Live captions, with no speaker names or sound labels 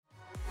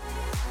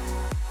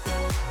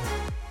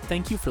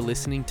Thank you for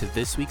listening to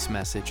this week's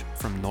message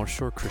from North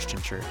Shore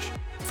Christian Church.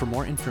 For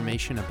more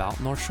information about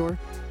North Shore,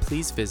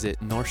 please visit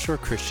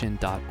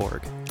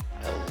northshorechristian.org.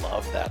 I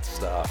love that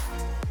stuff.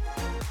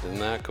 Isn't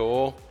that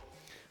cool?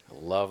 I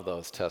love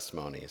those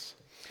testimonies.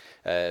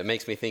 It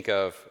makes me think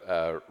of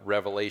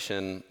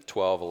Revelation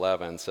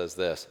 12:11 says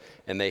this,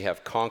 and they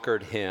have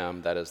conquered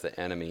him, that is the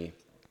enemy,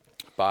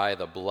 by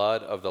the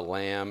blood of the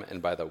Lamb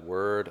and by the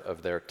word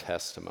of their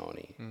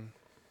testimony.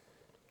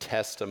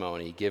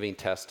 Testimony,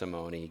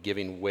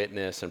 giving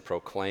witness and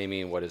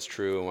proclaiming what is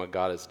true and what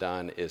God has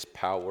done is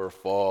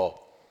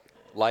powerful,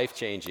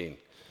 life-changing. It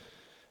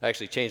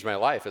actually changed my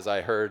life as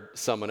I heard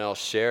someone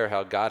else share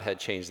how God had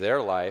changed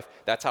their life.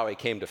 That's how I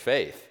came to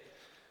faith,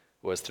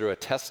 was through a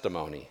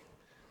testimony.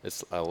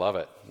 I love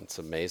it. It's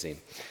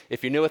amazing.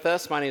 If you're new with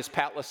us, my name is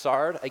Pat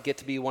Lassard. I get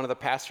to be one of the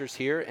pastors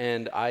here,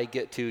 and I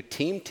get to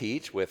team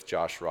teach with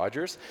Josh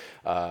Rogers,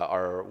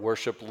 our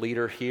worship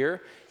leader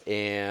here,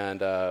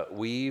 and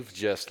we've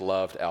just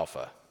loved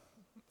Alpha.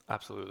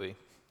 Absolutely.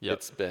 Yep.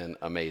 It's been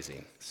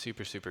amazing.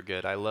 Super, super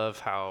good. I love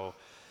how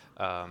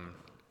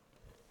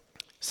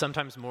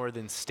sometimes more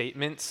than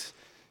statements,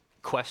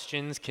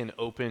 questions can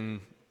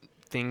open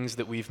things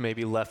that we've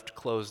maybe left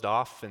closed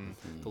off, and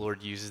the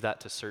Lord uses that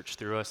to search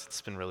through us.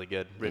 It's been really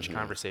good. Rich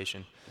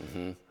conversation.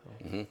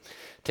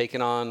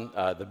 Taking on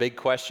the big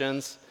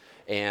questions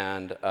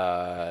and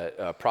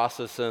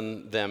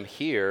processing them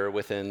here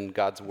within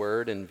God's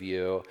Word and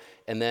view,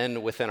 and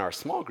then within our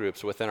small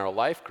groups, within our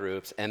life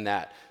groups, and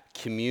that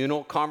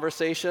communal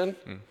conversation.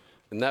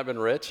 Hasn't that been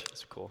rich?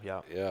 That's cool,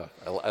 yeah. Yeah,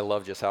 I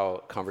love just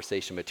how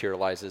conversation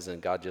materializes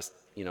and God just,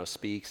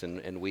 speaks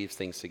and weaves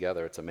things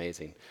together. It's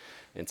amazing.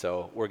 And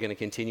so we're going to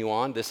continue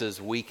on. This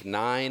is week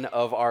 9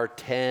 of our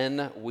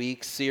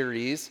 10-week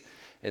series.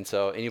 And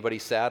so anybody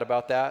sad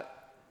about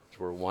that?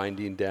 We're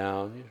winding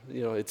down.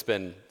 It's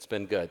been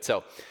good.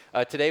 So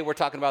today we're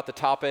talking about the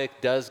topic,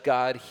 does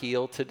God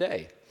heal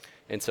today?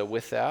 And so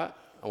with that,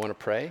 I want to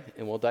pray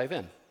and we'll dive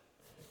in.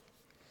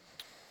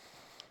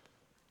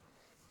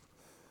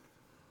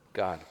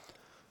 God,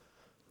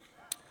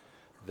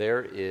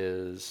 there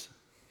is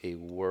a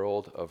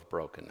world of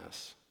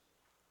brokenness.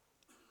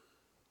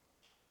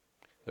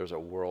 There's a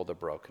world of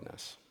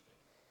brokenness.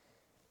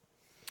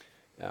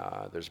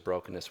 There's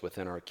brokenness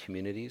within our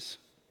communities.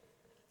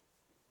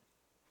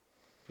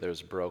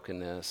 There's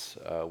brokenness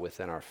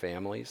within our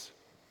families,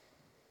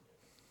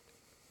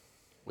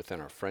 within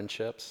our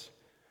friendships,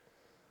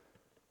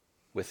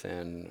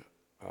 within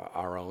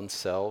our own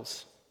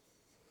selves,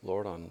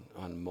 Lord,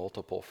 on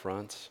multiple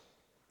fronts.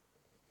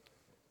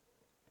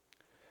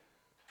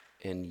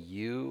 And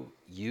you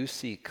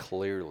see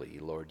clearly,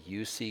 Lord,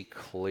 you see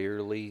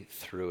clearly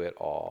through it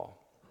all.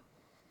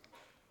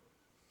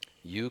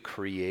 You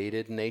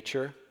created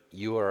nature.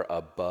 You are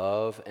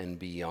above and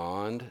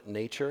beyond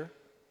nature.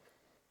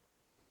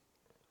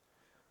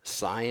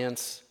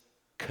 Science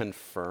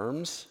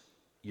confirms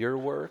your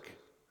work.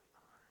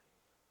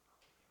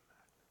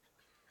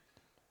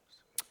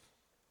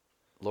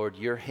 Lord,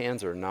 your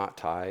hands are not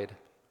tied.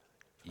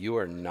 You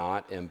are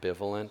not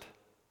ambivalent.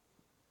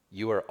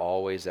 You are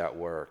always at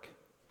work.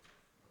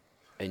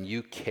 And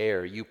you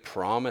care. You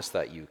promise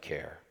that you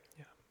care.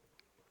 Yeah.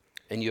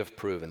 And you have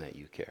proven that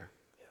you care.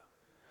 Yeah.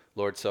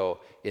 Lord, so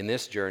in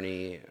this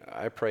journey,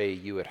 I pray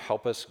you would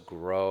help us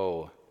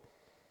grow.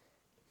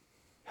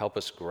 Help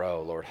us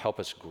grow, Lord. Help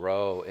us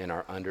grow in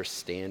our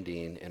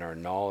understanding, in our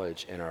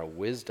knowledge, in our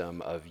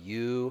wisdom of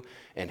you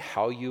and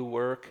how you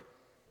work,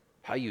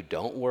 how you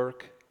don't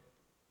work,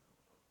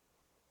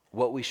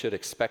 what we should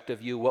expect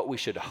of you, what we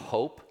should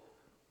hope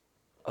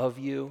of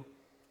you,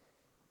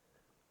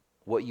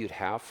 what you'd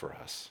have for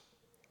us.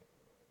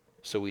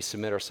 So we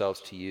submit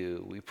ourselves to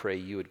you. We pray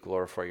you would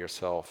glorify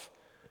yourself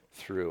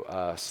through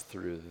us,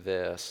 through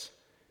this,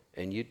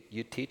 and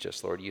you'd teach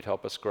us, Lord. You'd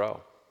help us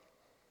grow.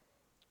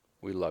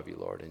 We love you,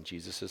 Lord, in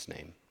Jesus'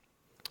 name.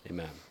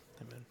 Amen.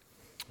 Amen.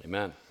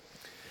 Amen.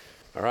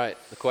 All right,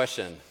 the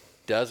question,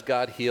 does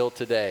God heal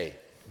today?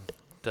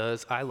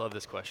 I love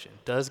this question.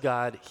 Does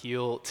God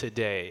heal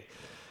today?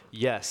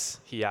 Yes,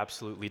 he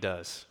absolutely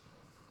does.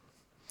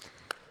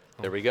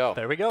 There we go.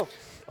 There we go.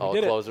 I'll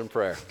close in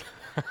prayer.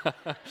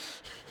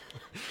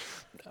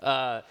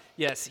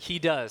 Yes, he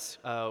does.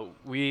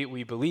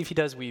 We believe he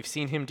does. We've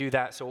seen him do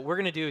that. So what we're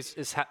going to do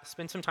is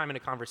spend some time in a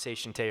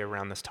conversation today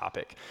around this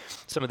topic.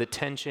 Some of the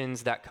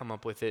tensions that come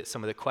up with it,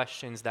 some of the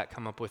questions that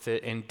come up with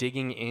it, and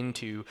digging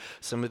into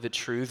some of the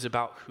truths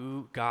about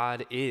who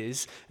God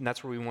is. And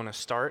that's where we want to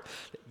start.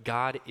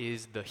 God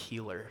is the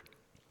healer.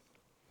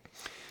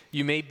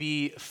 You may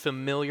be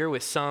familiar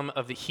with some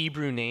of the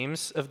Hebrew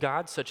names of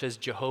God, such as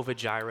Jehovah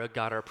Jireh,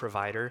 God our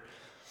provider,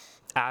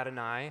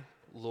 Adonai,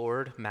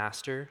 Lord,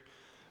 Master.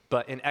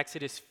 But in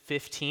Exodus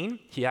 15,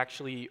 he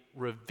actually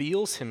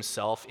reveals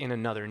himself in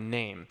another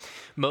name.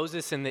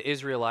 Moses and the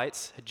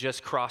Israelites had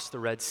just crossed the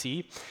Red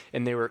Sea,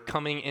 and they were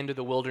coming into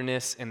the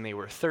wilderness, and they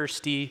were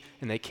thirsty,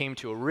 and they came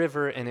to a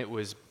river, and it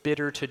was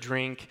bitter to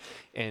drink.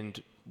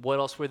 And what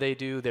else were they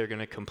do? They're going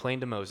to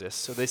complain to Moses.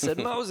 So they said,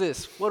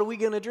 Moses, what are we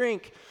going to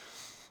drink?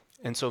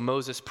 And so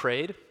Moses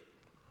prayed,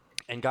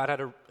 And God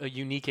had a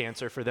unique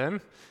answer for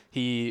them.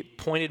 He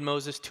pointed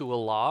Moses to a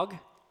log,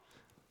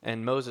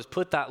 and Moses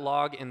put that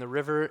log in the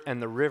river, and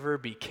the river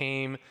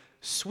became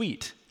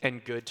sweet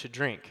and good to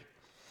drink.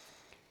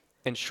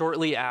 And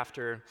shortly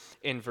after,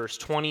 in verse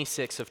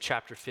 26 of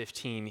chapter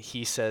 15,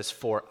 he says,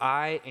 "For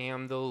I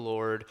am the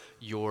Lord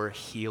your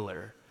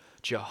healer,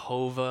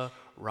 Jehovah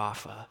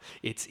Rapha."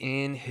 It's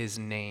in his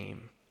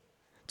name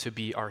to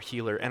be our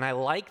healer. And I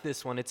like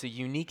this one. It's a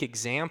unique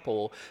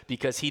example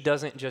because he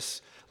doesn't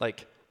just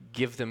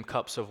give them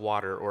cups of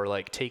water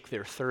or take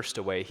their thirst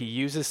away. He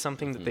uses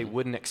something that they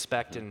wouldn't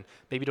expect and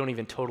maybe don't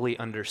even totally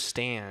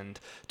understand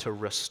to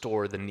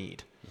restore the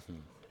need.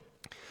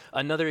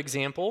 Another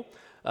example,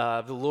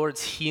 the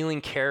Lord's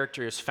healing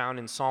character is found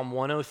in Psalm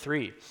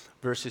 103,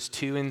 verses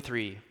 2 and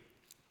 3.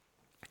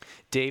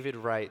 David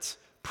writes,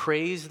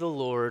 "Praise the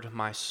Lord,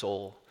 my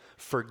soul.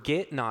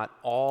 Forget not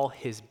all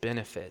his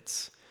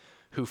benefits,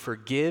 who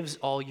forgives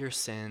all your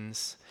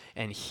sins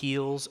and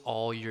heals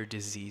all your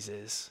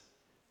diseases."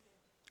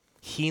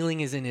 Healing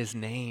is in his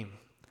name.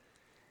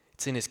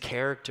 It's in his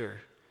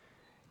character.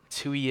 It's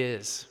who he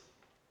is.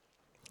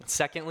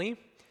 Secondly,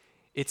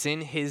 it's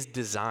in his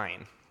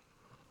design.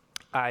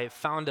 I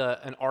found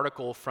an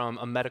article from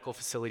a medical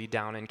facility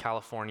down in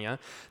California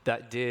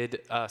that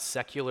did a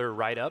secular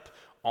write-up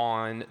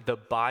on the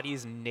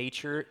body's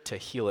nature to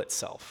heal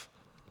itself.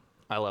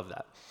 I love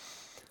that.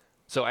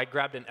 So I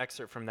grabbed an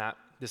excerpt from that.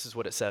 This is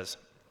what it says.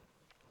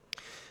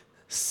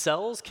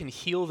 "Cells can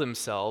heal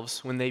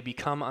themselves when they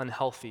become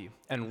unhealthy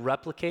and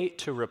replicate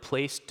to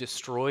replace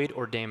destroyed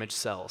or damaged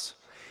cells.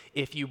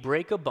 If you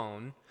break a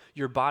bone,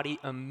 your body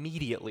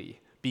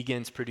immediately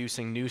begins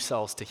producing new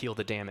cells to heal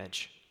the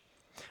damage.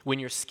 When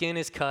your skin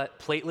is cut,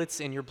 platelets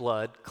in your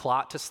blood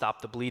clot to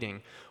stop the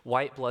bleeding.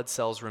 White blood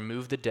cells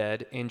remove the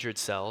dead, injured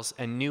cells,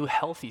 and new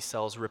healthy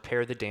cells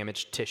repair the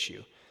damaged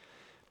tissue.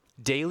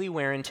 Daily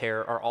wear and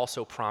tear are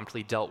also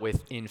promptly dealt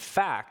with. In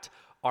fact,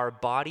 our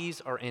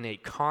bodies are in a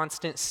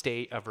constant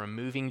state of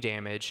removing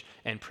damage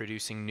and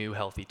producing new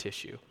healthy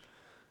tissue."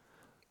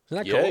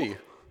 Isn't that Yay.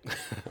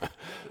 cool?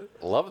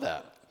 Love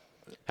that.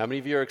 How many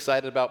of you are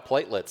excited about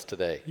platelets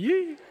today?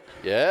 Yeah.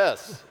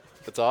 Yes.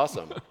 It's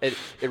awesome. It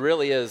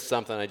really is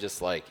something I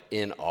just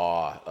in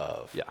awe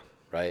of. Yeah.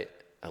 Right?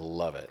 I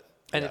love it.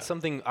 And Yeah. it's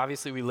something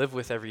obviously we live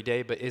with every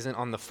day, but isn't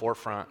on the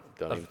forefront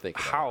Don't even of think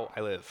about how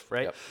I live,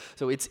 right? Yep.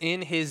 So it's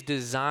in his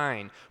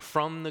design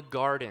from the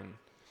garden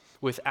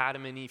with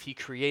Adam and Eve. He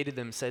created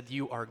them, said,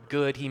 "You are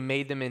good." He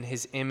made them in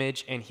his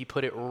image, and he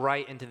put it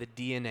right into the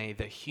DNA,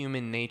 the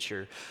human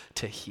nature,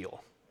 to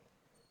heal.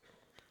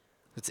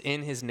 It's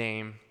in his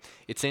name,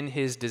 it's in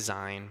his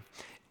design,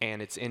 and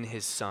it's in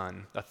his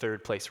son, a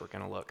third place we're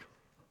going to look.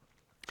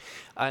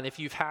 And if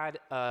you've had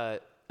a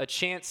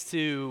chance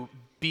to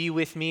be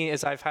with me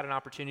as I've had an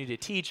opportunity to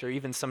teach, or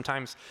even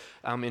sometimes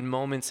in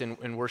moments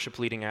in worship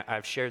leading,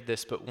 I've shared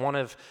this, but one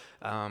of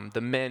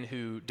the men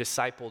who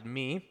discipled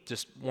me,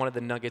 just one of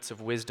the nuggets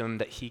of wisdom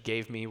that he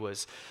gave me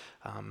was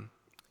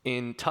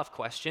in tough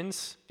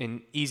questions,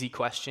 in easy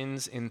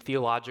questions, in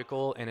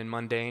theological and in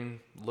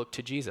mundane, look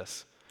to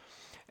Jesus.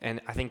 And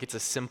I think it's a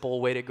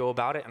simple way to go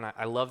about it, and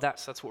I love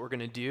that, so that's what we're going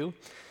to do.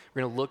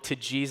 We're going to look to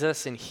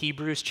Jesus in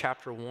Hebrews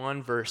chapter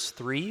 1, verse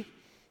 3. It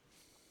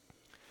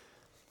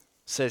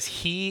says,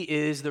 "He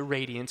is the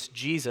radiance,"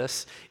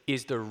 Jesus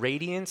is the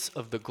radiance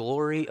of the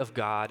glory of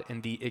God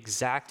and the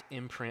exact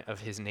imprint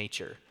of his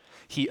nature.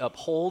 He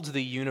upholds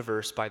the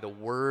universe by the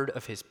word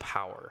of his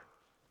power.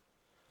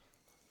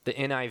 The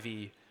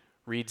NIV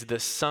reads, "The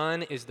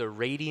Son is the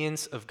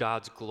radiance of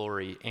God's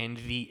glory and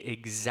the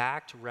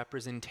exact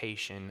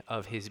representation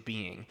of his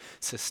being,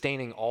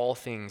 sustaining all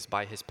things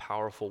by his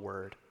powerful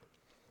word."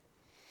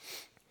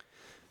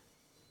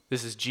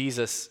 This is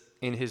Jesus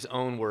in his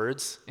own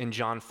words in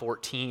John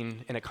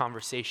 14 in a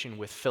conversation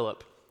with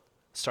Philip.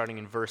 Starting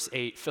in verse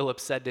 8,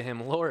 Philip said to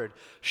him, "Lord,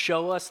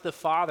 show us the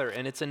Father,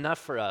 and it's enough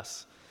for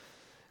us."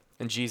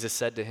 And Jesus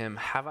said to him,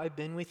 "Have I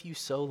been with you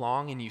so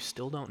long and you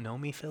still don't know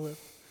me, Philip?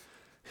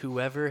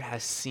 Whoever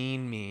has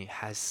seen me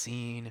has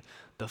seen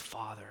the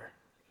Father.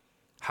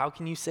 How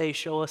can you say,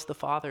 'Show us the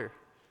Father'?"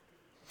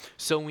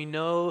 So we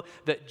know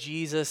that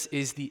Jesus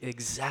is the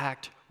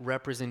exact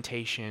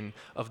representation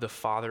of the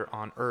Father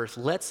on earth.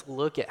 Let's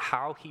look at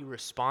how he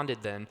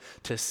responded then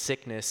to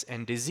sickness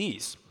and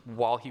disease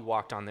while he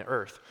walked on the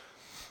earth.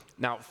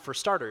 Now, for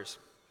starters,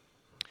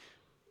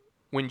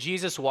 when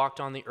Jesus walked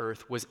on the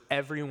earth, was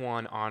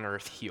everyone on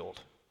earth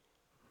healed?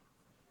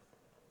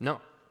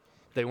 No,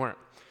 they weren't.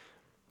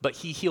 But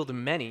he healed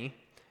many,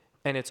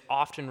 and it's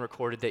often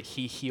recorded that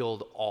he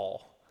healed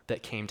all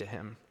that came to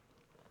him.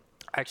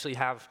 I actually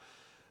have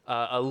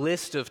a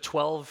list of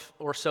 12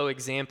 or so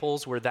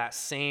examples where that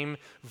same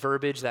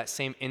verbiage, that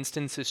same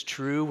instance is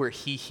true, where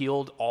he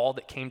healed all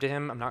that came to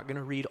him. I'm not going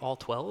to read all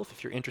 12.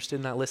 If you're interested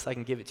in that list, I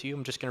can give it to you.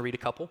 I'm just going to read a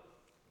couple.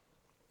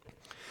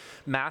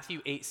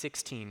 Matthew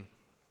 8:16.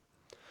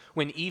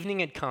 "When evening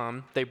had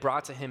come, they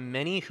brought to him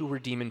many who were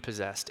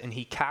demon-possessed, and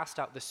he cast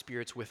out the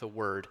spirits with a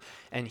word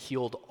and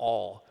healed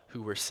all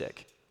who were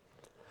sick."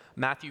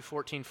 Matthew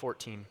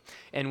 14:14.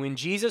 And when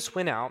Jesus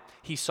went out,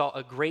 he saw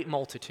a great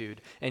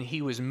multitude, and he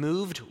was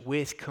moved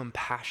with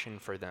compassion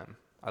for them.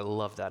 I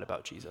love that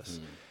about Jesus.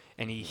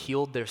 And he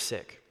healed their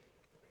sick.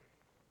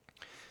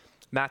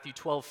 Matthew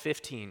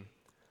 12:15.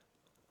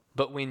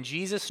 But when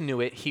Jesus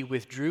knew it, he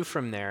withdrew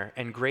from there,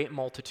 and great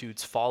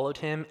multitudes followed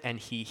him, and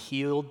he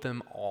healed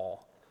them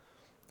all.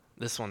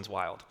 This one's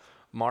wild.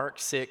 Mark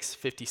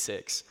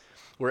 6:56.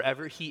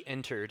 Wherever he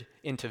entered,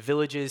 into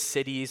villages,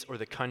 cities, or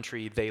the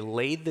country, they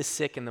laid the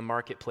sick in the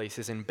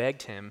marketplaces and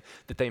begged him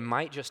that they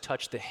might just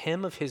touch the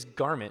hem of his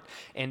garment,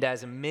 and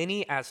as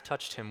many as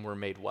touched him were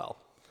made well.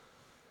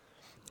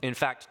 In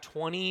fact,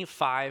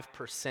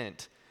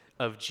 25%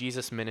 of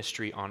Jesus'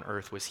 ministry on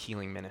earth was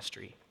healing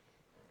ministry.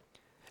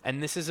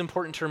 And this is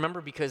important to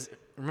remember because,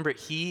 remember,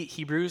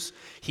 Hebrews,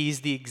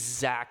 he's the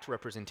exact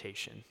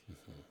representation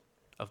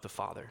of the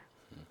Father,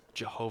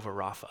 Jehovah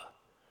Rapha.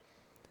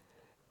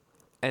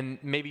 And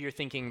maybe you're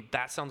thinking,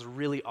 that sounds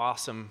really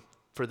awesome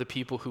for the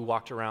people who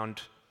walked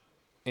around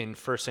in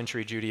first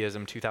century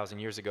Judaism 2,000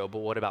 years ago, but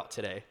what about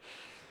today?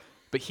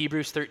 But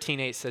Hebrews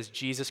 13:8 says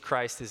Jesus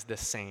Christ is the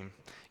same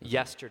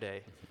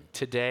yesterday,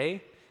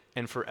 today,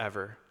 and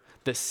forever.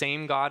 The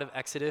same God of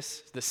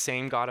Exodus, the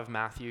same God of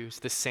Matthews,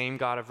 the same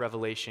God of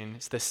Revelation,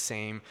 is the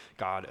same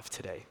God of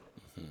today.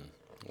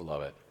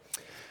 Love it.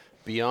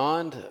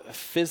 Beyond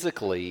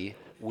physically,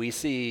 we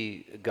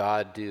see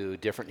God do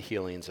different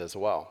healings as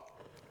well.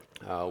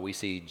 We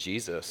see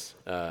Jesus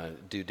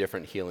do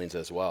different healings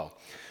as well.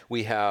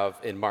 We have,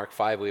 in Mark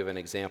 5, we have an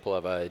example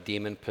of a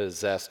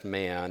demon-possessed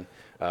man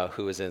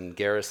who was in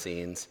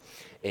Gerasenes,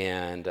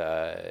 and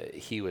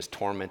he was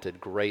tormented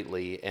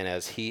greatly. And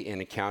as he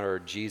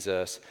encountered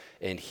Jesus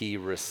and he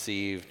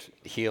received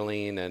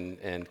healing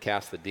and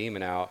cast the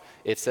demon out,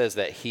 it says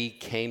that he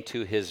came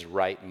to his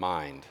right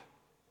mind,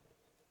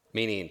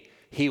 meaning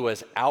he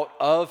was out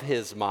of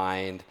his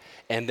mind,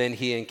 and then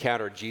he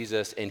encountered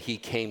Jesus and he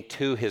came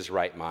to his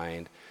right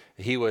mind.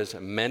 He was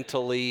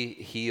mentally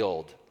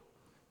healed,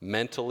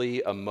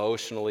 mentally,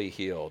 emotionally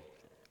healed.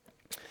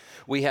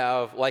 We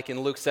have, like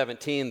in Luke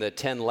 17, the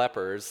 10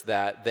 lepers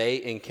that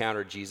they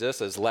encountered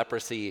Jesus, as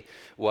leprosy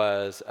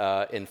was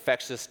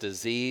infectious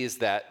disease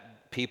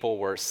that people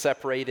were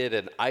separated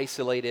and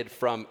isolated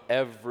from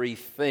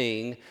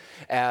everything.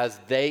 As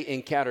they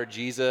encountered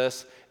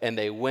Jesus and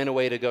they went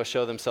away to go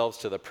show themselves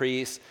to the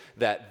priests,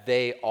 that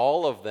they,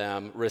 all of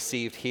them,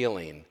 received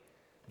healing.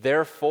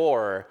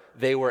 Therefore,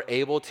 they were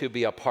able to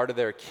be a part of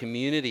their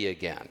community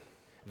again.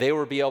 They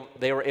were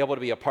able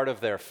to be a part of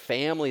their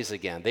families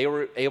again. They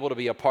were able to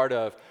be a part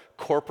of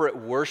corporate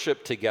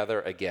worship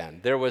together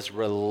again. There was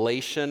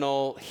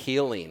relational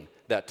healing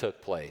that took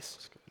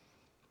place.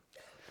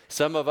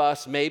 Some of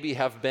us maybe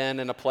have been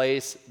in a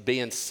place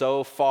being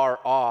so far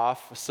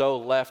off, so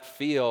left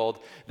field,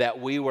 that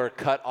we were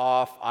cut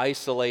off,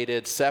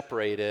 isolated,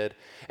 separated.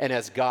 And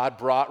as God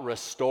brought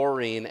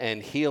restoring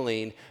and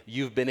healing,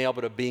 you've been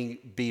able to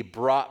be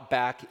brought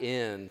back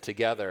in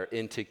together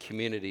into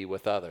community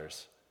with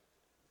others.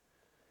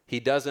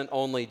 He doesn't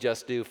only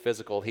just do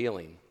physical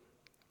healing.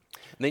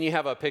 And then you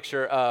have a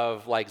picture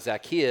of like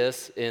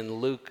Zacchaeus in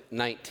Luke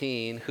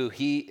 19, who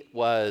he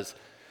was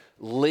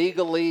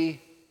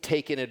legally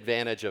taking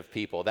advantage of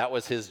people. That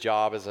was his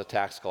job as a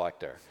tax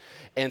collector.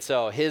 And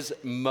so his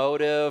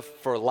motive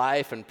for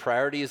life and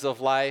priorities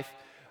of life,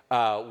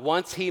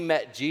 once he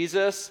met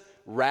Jesus,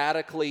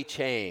 radically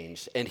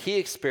changed. And he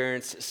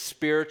experienced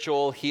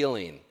spiritual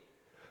healing.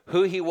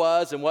 Who he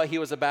was and what he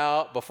was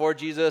about before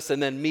Jesus,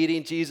 and then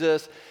meeting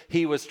Jesus,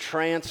 he was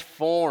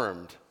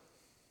transformed,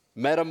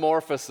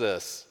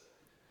 metamorphosis,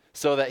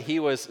 so that he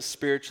was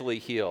spiritually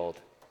healed.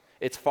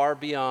 It's far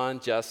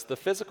beyond just the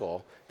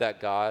physical that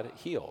God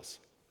heals.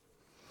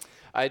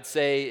 I'd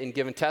say, in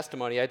giving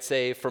testimony, I'd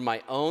say for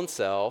my own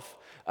self,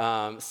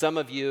 some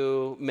of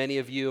you, many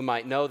of you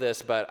might know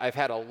this, but I've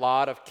had a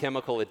lot of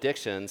chemical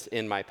addictions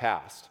in my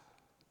past,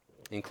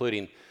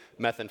 including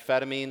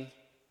methamphetamine,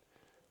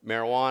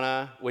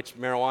 marijuana,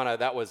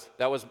 that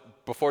was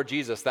before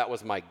Jesus, that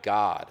was my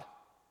God,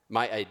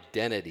 my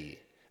identity.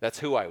 That's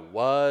who I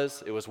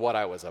was. It was what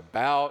I was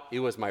about. It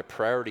was my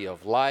priority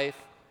of life.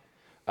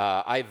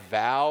 I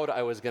vowed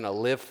I was going to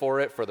live for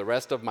it for the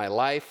rest of my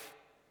life.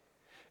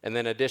 And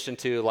then in addition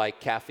to like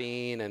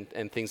caffeine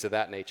and things of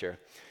that nature.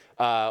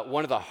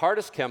 One of the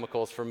hardest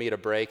chemicals for me to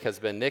break has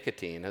been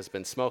nicotine, has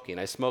been smoking.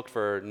 I smoked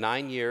for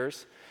 9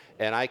 years,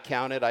 and I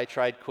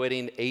tried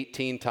quitting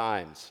 18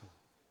 times.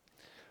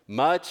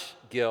 Much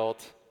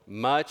guilt,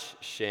 much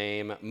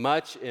shame,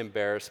 much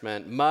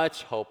embarrassment,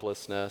 much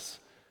hopelessness,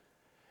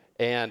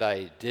 and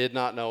I did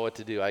not know what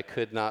to do. I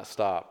could not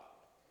stop.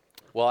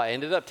 Well, I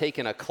ended up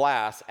taking a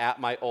class at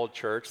my old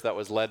church that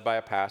was led by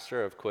a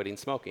pastor of quitting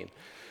smoking.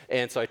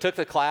 And so I took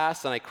the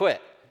class and I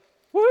quit.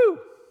 Woo!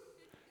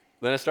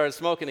 Then I started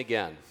smoking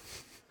again.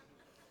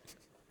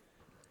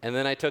 And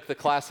then I took the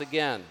class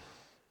again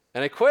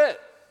and I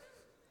quit.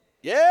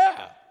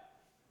 Yeah!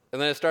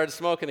 And then I started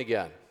smoking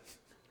again.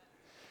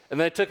 And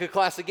then I took a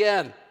class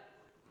again,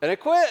 and I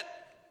quit.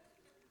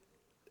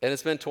 And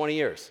it's been 20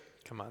 years.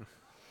 Come on.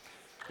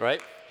 Right?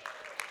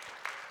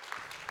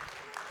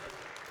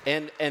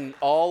 And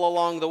all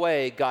along the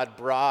way, God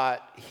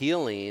brought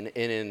healing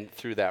in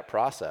through that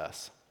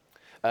process.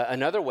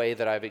 Another way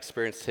that I've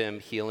experienced him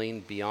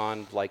healing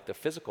beyond like the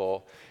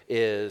physical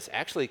is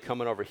actually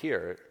coming over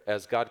here.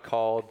 As God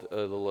called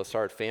the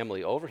Lassard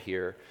family over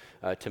here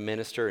to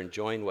minister and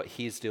join what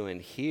he's doing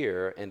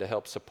here and to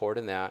help support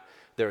in that,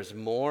 there's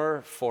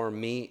more for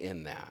me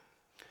in that.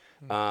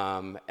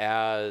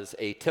 As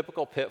a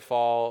typical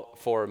pitfall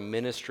for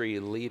ministry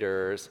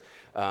leaders,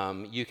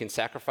 you can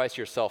sacrifice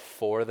yourself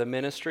for the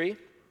ministry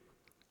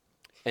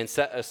and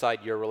set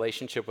aside your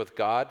relationship with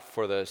God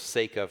for the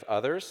sake of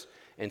others.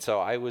 And so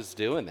I was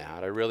doing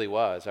that. I really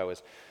was. I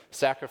was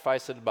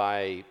sacrificing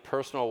my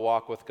personal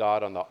walk with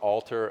God on the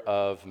altar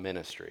of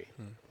ministry.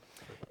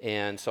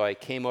 And so I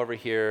came over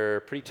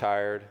here pretty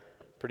tired,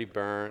 pretty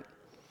burnt,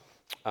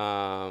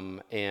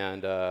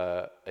 and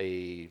a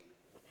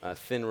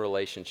thin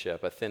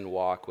relationship, a thin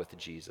walk with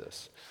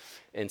Jesus.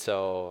 And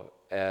so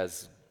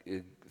as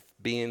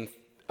being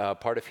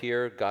part of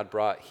here, God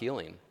brought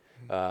healing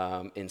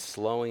in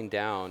slowing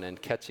down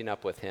and catching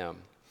up with him.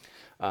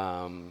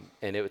 And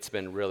it's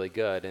been really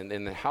good.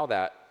 And how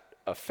that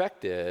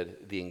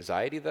affected the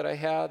anxiety that I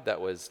had that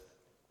was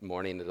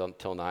morning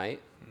until night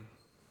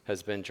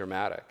has been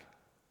dramatic.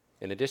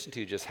 In addition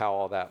to just how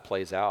all that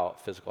plays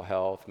out, physical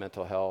health,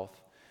 mental health,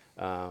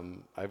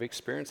 I've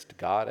experienced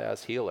God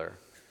as healer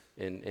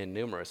in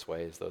numerous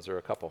ways. Those are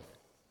a couple.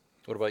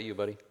 What about you,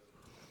 buddy?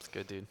 It's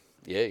good, dude.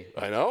 Yay,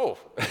 I know.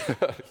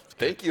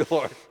 Thank you,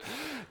 Lord.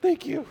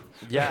 Thank you.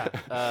 Yeah.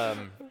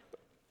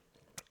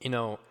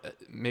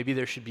 Maybe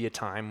there should be a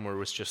time where it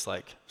was just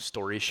like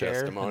story share.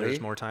 Testimony. And there's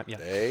more time. Yeah.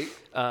 Hey.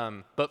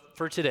 But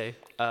for today,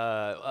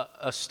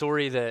 a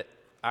story that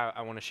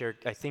I want to share,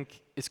 I think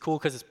it's cool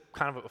because it's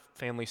kind of a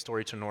family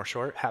story to North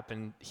Shore. It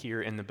happened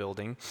here in the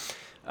building.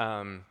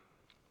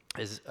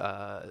 Is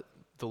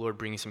the Lord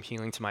bringing some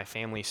healing to my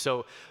family.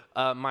 So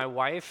my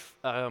wife,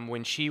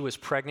 when she was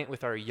pregnant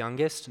with our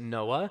youngest,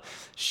 Noah,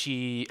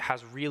 she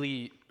has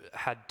really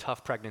had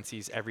tough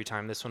pregnancies every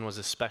time. This one was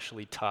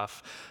especially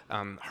tough.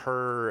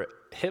 Her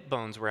hip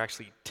bones were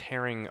actually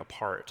tearing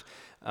apart,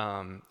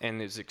 and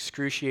it was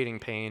excruciating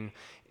pain,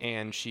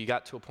 and she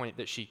got to a point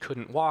that she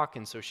couldn't walk,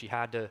 and so she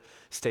had to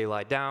stay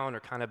lie down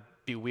or kind of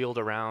be wheeled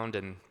around,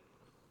 and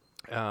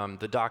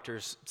the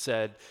doctors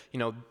said,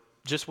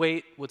 just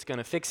wait, what's going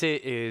to fix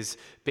it is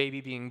baby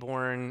being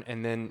born,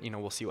 and then,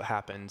 we'll see what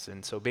happens.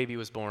 And so baby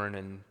was born,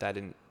 and that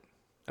didn't,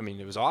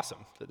 it was awesome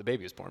that the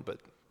baby was born, but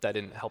that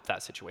didn't help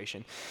that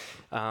situation.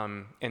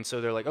 And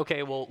so they're like,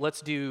 okay, well, let's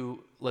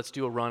do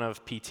a run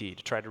of PT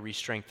to try to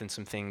re-strengthen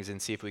some things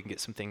and see if we can get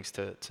some things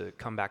to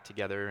come back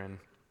together. And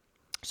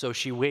so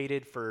she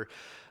waited for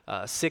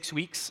 6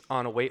 weeks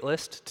on a wait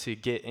list to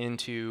get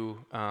into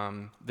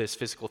this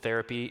physical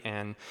therapy,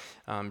 and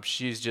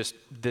she's just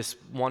this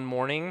one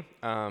morning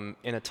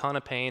in a ton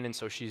of pain, and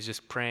so she's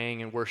just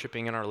praying and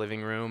worshiping in our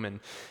living room, and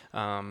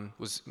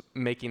was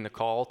making the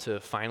call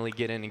to finally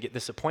get in and get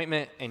this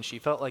appointment, and she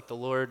felt like the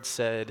Lord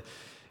said,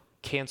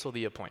 cancel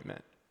the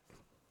appointment.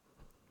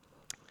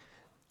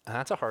 And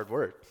that's a hard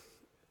word.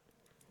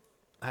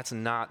 That's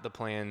not the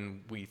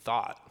plan we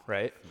thought,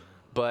 right?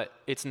 But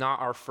it's not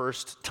our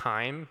first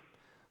time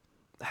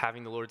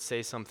having the Lord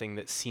say something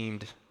that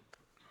seemed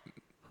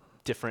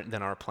different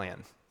than our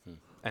plan.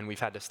 And we've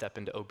had to step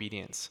into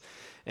obedience.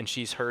 And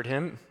she's heard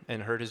him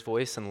and heard his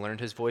voice and learned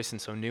his voice, and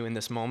so knew in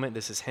this moment,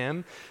 this is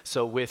him.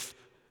 So with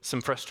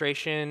some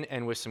frustration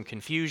and with some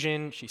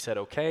confusion, she said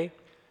okay,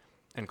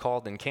 and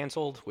called and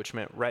canceled, which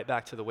meant right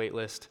back to the wait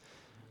list.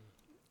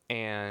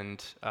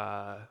 And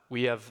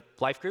we have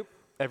life group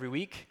every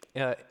week.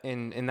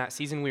 In that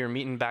season, we were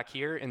meeting back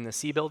here in the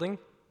C building.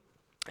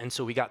 And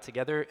so we got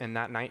together, and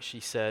that night she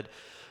said,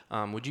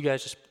 would you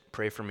guys just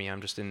pray for me?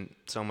 I'm just in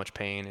so much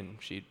pain. And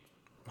she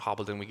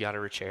hobbled in, we got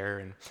her a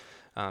chair.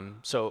 And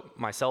so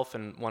myself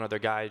and one other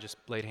guy just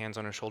laid hands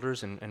on her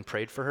shoulders and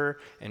prayed for her.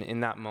 And in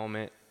that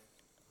moment,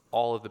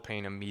 all of the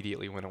pain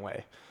immediately went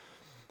away.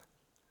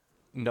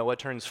 Noah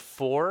turns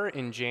 4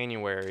 in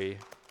January.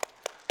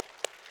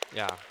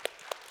 Yeah.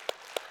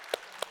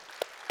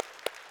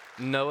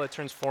 Noah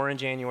turns 4 in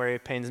January.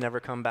 Pains never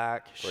come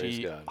back. Praise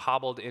she God.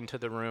 hobbled into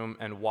the room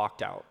and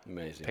walked out.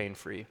 Amazing.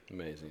 Pain-free.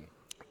 Amazing.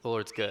 The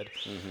Lord's good.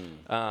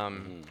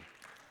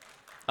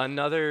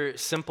 Another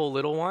simple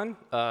little one.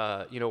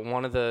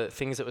 One of the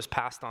things that was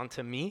passed on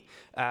to me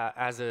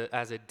as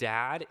a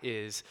dad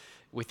is,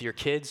 with your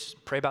kids,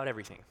 pray about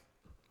everything.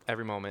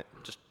 Every moment,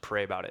 just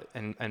pray about it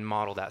and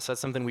model that. So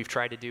that's something we've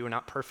tried to do. We're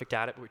not perfect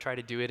at it, but we try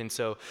to do it. And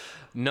so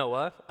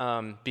Noah,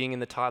 being in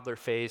the toddler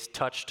phase,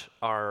 touched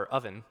our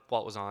oven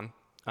while it was on,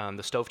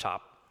 the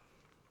stovetop.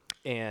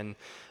 And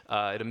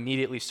it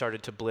immediately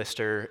started to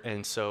blister.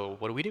 And so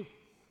what do?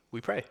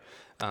 We pray.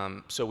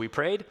 So we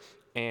prayed,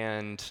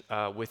 and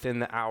within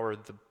the hour,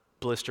 the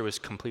blister was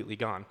completely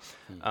gone.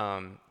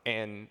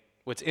 And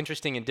what's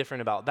interesting and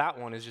different about that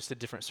one is just a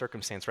different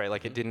circumstance, right?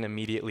 Like it didn't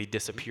immediately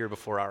disappear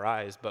before our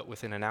eyes, but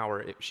within an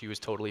hour, she was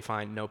totally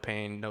fine. No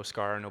pain, no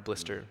scar, no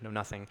blister, no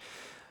nothing.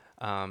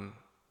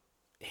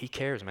 He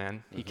cares,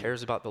 man. He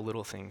cares about the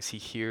little things. He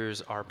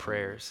hears our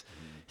prayers.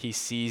 He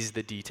sees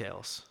the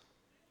details.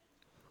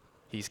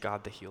 He's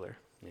God the healer.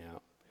 Yeah.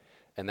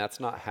 And that's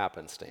not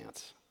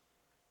happenstance.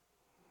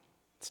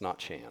 It's not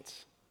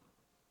chance,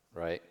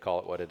 right? Call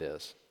it what it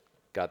is.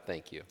 God,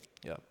 thank you.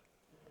 Yep.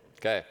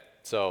 Okay,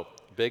 so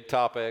big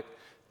topic.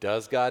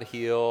 Does God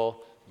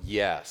heal?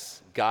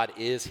 Yes. God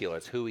is healer.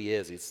 It's who he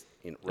is. He's,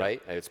 right?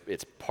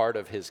 It's part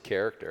of his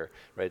character,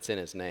 right? It's in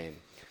his name.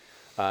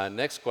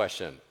 Next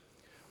question.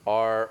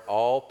 Are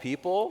all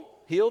people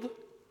healed?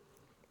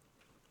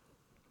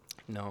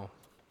 No.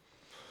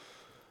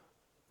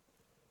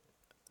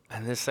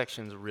 And this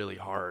section's really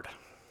hard.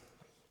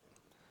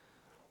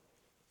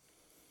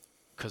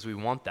 Because we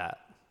want that,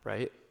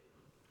 right?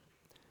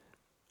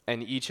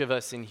 And each of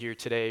us in here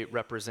today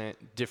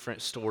represent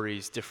different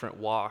stories, different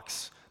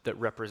walks that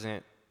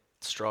represent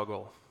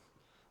struggle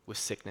with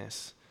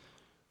sickness,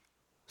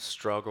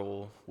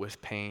 struggle with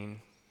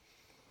pain,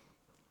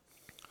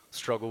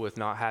 struggle with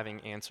not having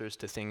answers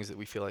to things that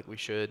we feel like we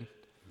should.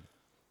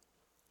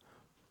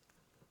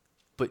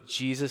 But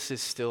Jesus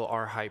is still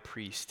our high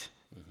priest,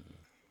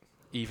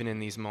 even in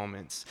these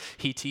moments.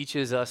 He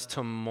teaches us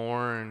to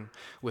mourn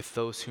with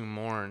those who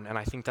mourn. And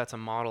I think that's a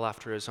model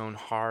after his own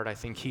heart. I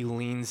think he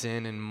leans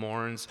in and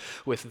mourns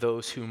with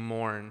those who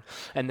mourn.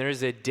 And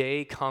there's a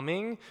day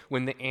coming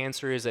when the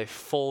answer is a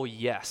full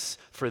yes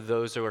for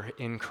those who are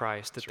in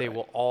Christ, that they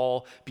will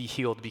all be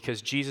healed,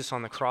 because Jesus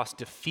on the cross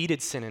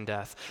defeated sin and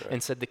death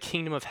and said the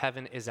kingdom of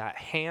heaven is at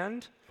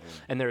hand.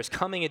 And there is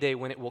coming a day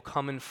when it will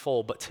come in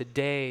full. But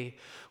today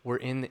we're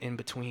in the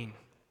in-between.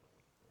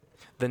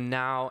 The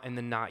now and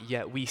the not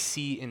yet. We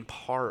see in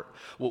part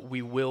what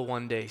we will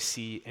one day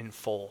see in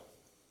full.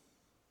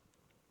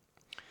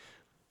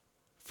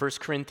 1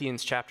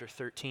 Corinthians chapter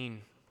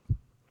 13,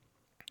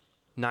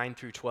 9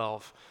 through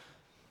 12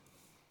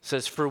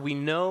 says, "For we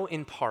know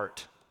in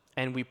part,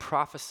 and we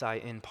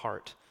prophesy in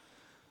part.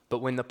 But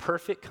when the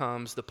perfect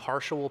comes, the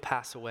partial will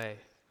pass away.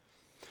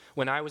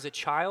 When I was a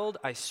child,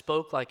 I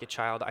spoke like a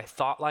child, I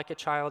thought like a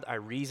child, I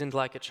reasoned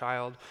like a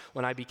child.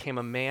 When I became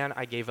a man,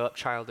 I gave up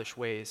childish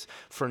ways.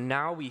 For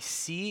now we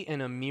see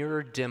in a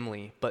mirror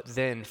dimly, but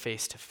then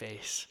face to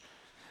face.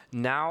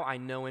 Now I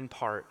know in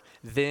part,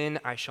 then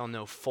I shall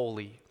know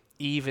fully,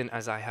 even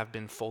as I have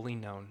been fully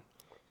known."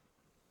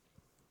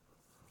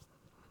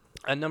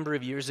 A number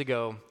of years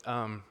ago,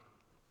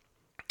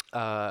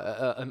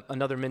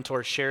 another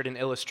mentor shared an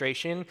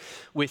illustration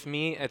with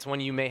me. It's one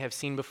you may have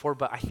seen before,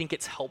 but I think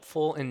it's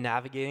helpful in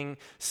navigating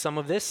some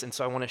of this, and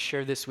so I want to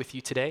share this with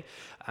you today.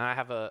 I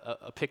have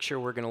a picture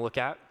we're going to look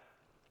at.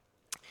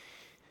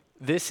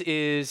 This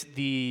is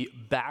the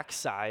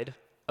backside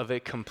of a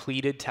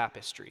completed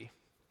tapestry.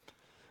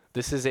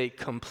 This is a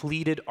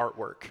completed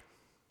artwork.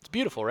 It's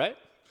beautiful, right?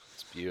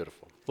 It's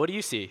beautiful. What do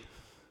you see?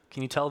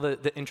 Can you tell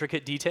the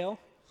intricate detail?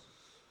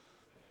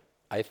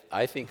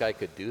 I think I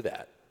could do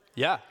that.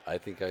 Yeah. I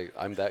think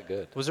I'm that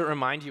good. What does it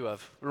remind you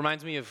of? It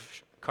reminds me of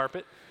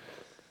carpet.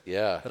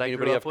 Yeah. That I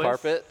Anybody grew have up with?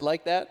 carpet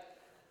like that?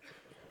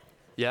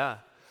 Yeah.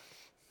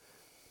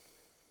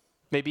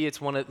 Maybe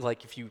it's one of,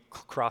 like, if you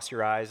cross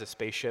your eyes, a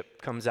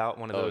spaceship comes out,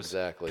 one of those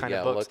exactly. kind Yeah,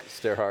 of books. look,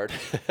 stare hard.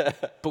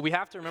 But we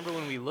have to remember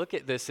when we look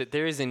at this that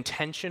there is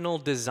intentional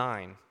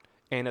design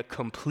and a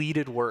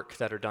completed work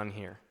that are done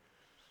here.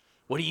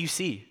 What do you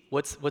see?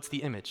 What's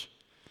the image?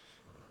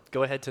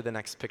 Go ahead to the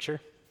next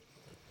picture.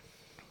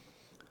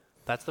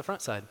 That's the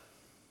front side.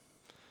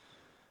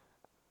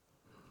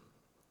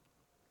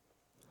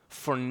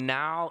 For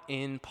now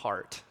in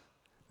part,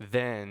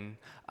 then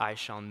I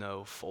shall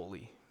know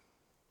fully.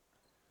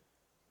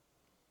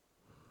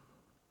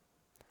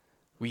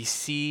 We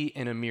see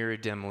in a mirror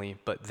dimly,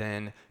 but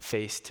then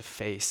face to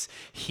face.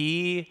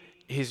 He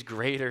is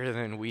greater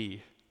than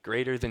we,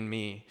 greater than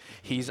me.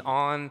 He's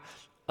on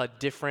a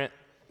different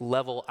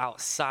level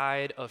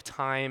outside of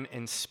time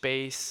and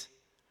space.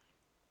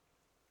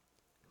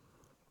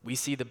 We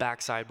see the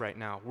backside right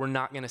now. We're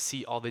not going to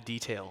see all the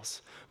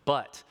details.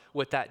 But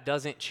what that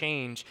doesn't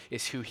change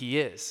is who he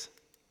is.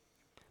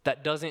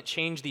 That doesn't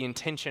change the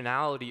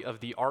intentionality of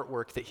the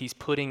artwork that he's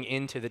putting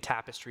into the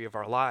tapestry of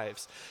our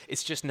lives.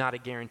 It's just not a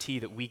guarantee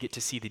that we get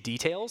to see the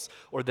details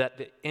or that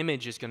the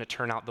image is going to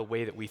turn out the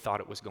way that we thought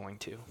it was going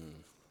to.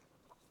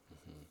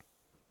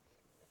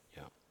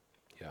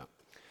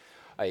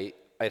 Yeah.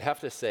 I'd have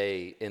to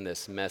say in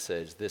this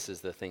message, this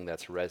is the thing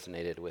that's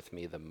resonated with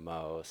me the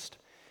most.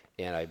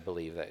 And I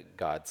believe that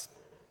God's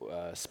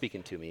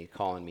speaking to me,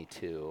 calling me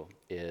to,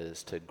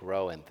 is to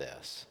grow in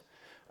this.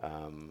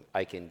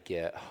 I can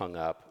get hung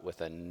up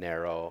with a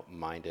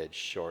narrow-minded,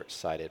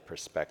 short-sighted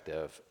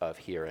perspective of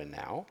here and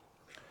now.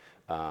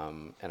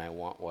 And I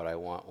want what I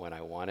want when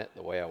I want it,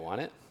 the way I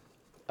want it.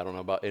 I don't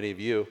know about any of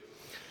you.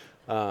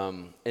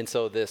 And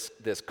so this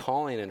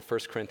calling in 1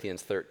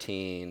 Corinthians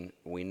 13,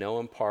 we know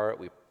in part,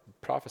 we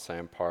prophesy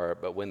in part,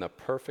 but when the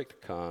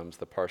perfect comes,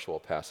 the partial will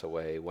pass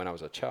away. When I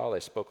was a child, I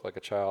spoke like a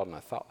child, and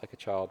I thought like a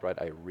child, right?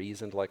 I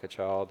reasoned like a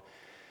child.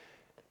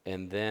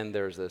 And then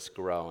there's this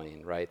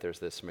growing, right? There's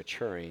this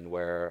maturing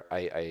where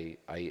I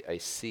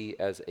see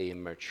as a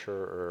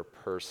maturer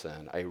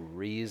person. I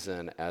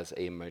reason as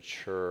a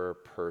mature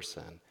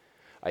person.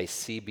 I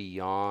see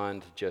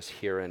beyond just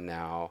here and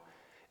now.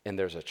 And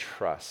there's a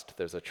trust.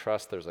 There's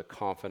a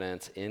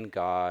confidence in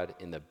God,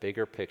 in the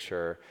bigger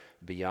picture,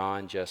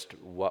 beyond just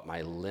what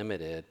my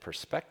limited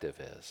perspective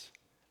is,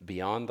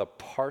 beyond the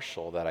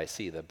partial that I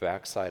see, the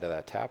backside of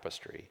that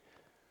tapestry.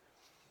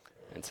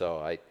 And so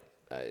I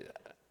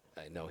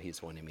know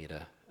he's wanting me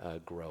to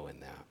grow in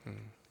that.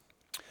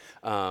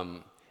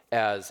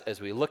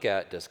 As we look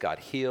at, does God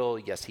heal?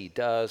 Yes, he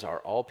does. Are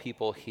all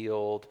people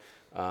healed?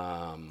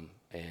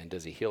 And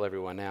does he heal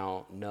everyone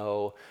now?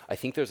 No. I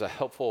think there's a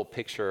helpful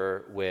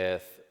picture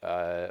with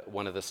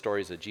one of the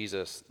stories of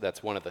Jesus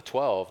that's one of the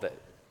 12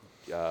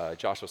 that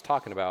Josh was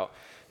talking about,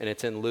 and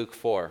it's in Luke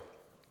 4.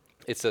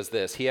 It says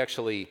this: he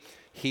actually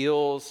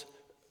heals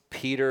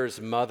Peter's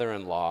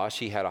mother-in-law.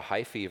 She had a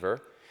high fever,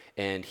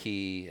 and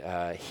he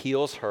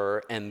heals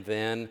her, and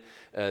then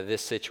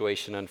this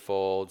situation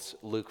unfolds.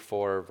 Luke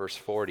 4, verse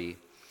 40,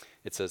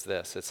 it says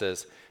this. It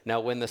says, "Now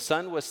when the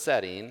sun was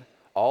setting,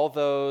 all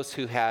those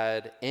who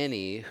had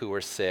any who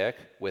were sick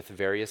with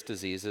various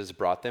diseases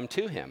brought them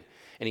to him,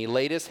 and he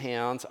laid his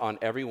hands on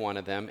every one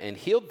of them and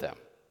healed them.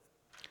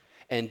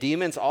 And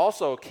demons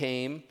also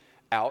came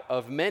out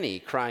of many,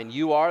 crying,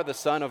 'You are the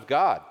Son of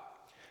God.'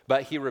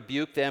 But he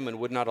rebuked them and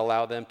would not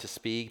allow them to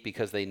speak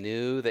because they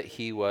knew that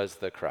he was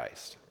the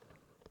Christ."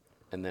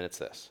 And then it's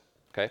this,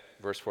 okay?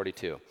 Verse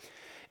 42.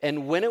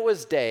 "And when it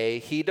was day,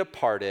 he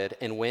departed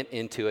and went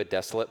into a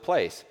desolate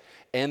place.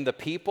 And the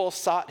people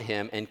sought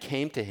him and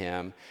came to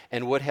him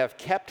and would have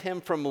kept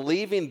him from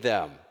leaving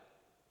them."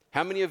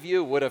 How many of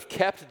you would have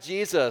kept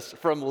Jesus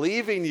from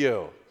leaving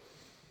you?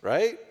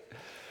 Right?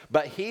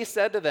 "But he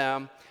said to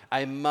them,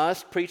 'I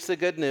must preach the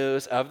good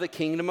news of the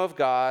kingdom of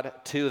God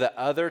to the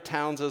other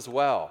towns as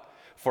well,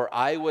 for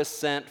I was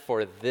sent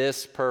for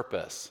this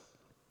purpose.'"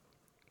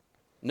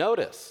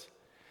 Notice,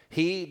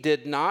 he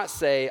did not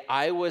say,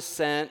 "I was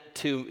sent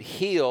to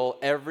heal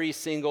every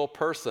single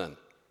person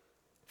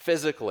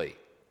physically."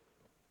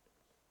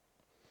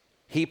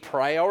 He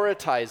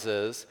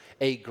prioritizes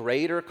a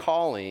greater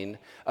calling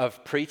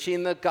of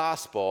preaching the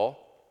gospel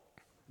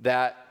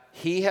that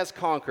he has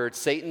conquered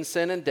Satan,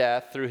 sin, and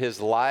death through his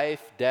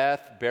life,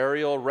 death,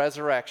 burial,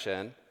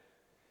 resurrection,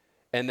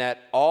 and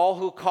that all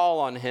who call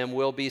on him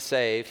will be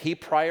saved. He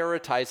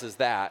prioritizes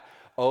that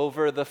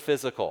over the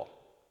physical.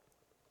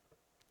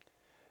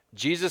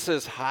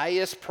 Jesus'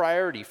 highest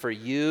priority for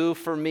you,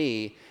 for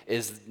me,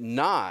 is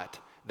not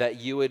that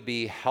you would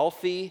be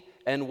healthy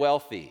and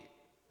wealthy.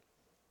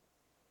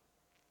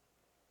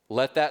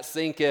 Let that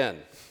sink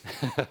in.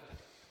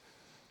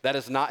 That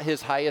is not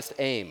his highest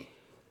aim.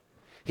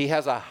 He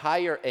has a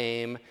higher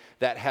aim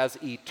that has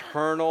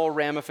eternal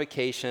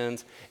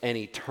ramifications and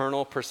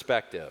eternal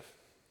perspective.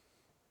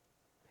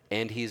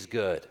 And he's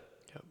good.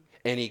 Yep.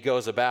 And he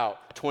goes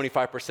about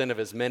 25% of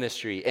his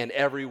ministry, and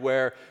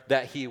everywhere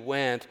that he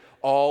went,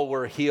 all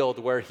were healed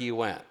where he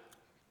went.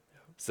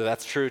 Yep. So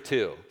that's true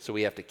too. So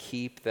we have to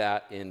keep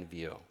that in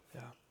view.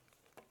 Yeah.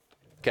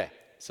 Okay,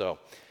 so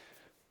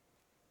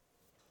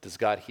does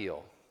God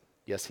heal?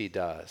 Yes, he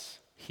does.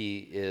 He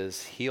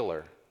is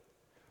healer.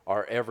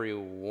 Are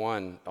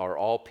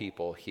all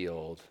people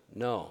healed?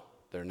 No,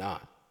 they're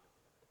not.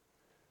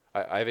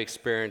 I've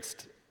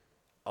experienced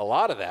a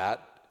lot of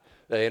that.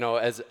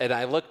 And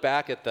I look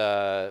back at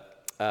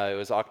it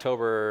was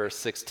October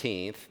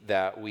 16th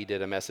that we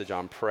did a message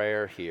on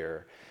prayer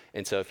here.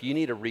 And so if you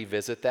need to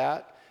revisit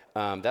that,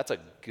 that's a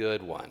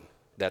good one.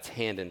 That's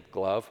hand in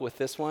glove with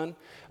this one,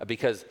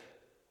 because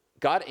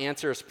God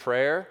answers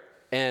prayer,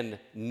 and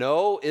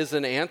no is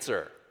an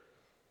answer.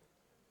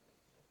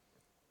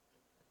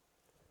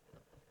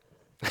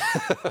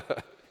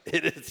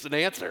 It is an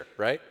answer,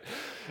 right?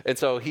 And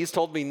so he's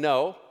told me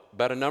no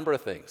about a number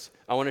of things.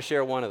 I want to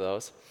share one of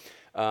those.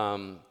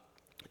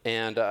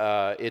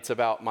 It's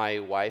about my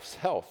wife's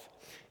health.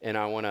 And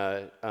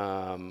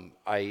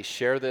I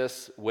share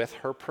this with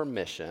her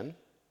permission.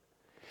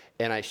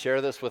 And I share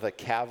this with a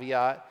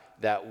caveat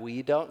that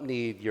we don't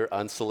need your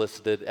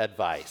unsolicited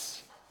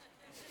advice.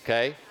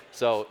 Okay?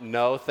 So,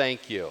 no,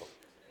 thank you.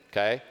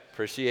 Okay?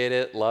 Appreciate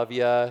it. Love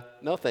ya.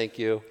 No, thank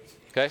you.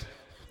 Okay?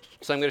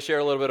 So I'm going to share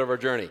a little bit of our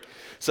journey.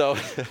 So,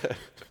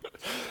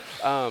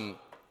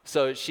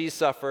 so she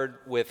suffered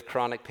with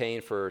chronic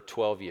pain for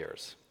 12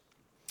 years.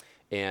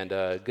 And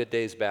good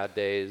days, bad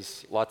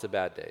days, lots of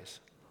bad days.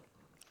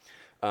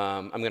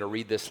 I'm going to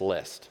read this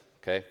list,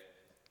 okay?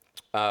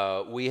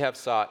 We have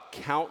sought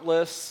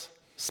countless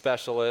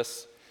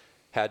specialists,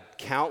 had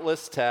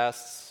countless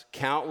tests,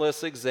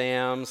 countless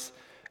exams,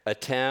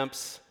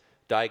 attempts,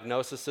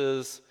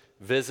 diagnoses,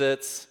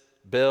 visits,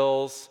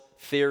 bills,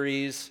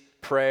 theories,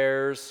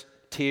 prayers,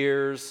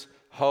 tears,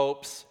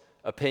 hopes,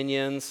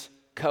 opinions,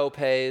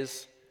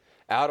 co-pays,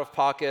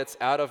 out-of-pockets,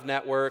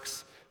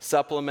 out-of-networks,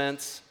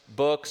 supplements,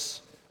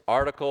 books,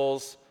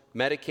 articles,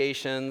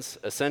 medications,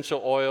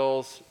 essential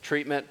oils,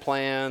 treatment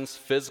plans,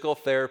 physical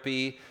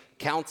therapy,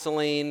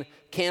 counseling,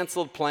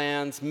 canceled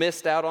plans,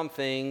 missed out on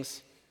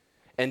things.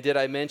 And did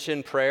I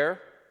mention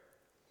prayer?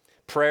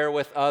 Prayer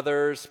with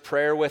others,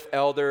 prayer with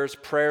elders,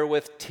 prayer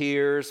with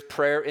tears,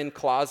 prayer in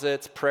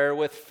closets, prayer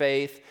with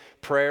faith,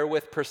 prayer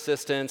with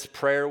persistence,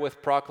 prayer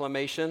with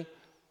proclamation?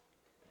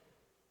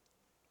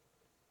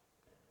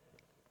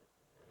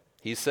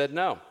 He said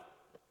no.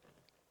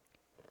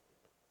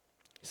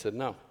 He said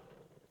no.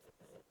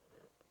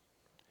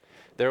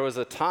 There was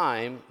a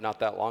time, not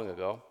that long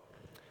ago,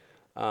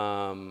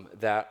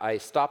 that I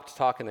stopped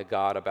talking to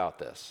God about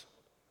this.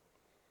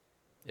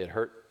 It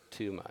hurt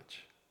too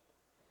much.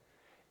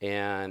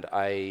 And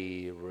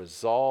I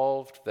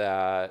resolved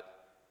that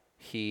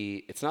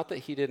it's not that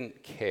he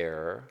didn't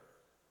care,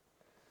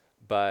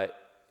 but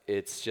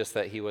it's just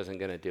that he wasn't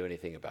going to do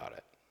anything about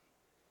it.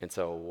 And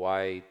so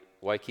why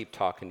keep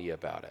talking to you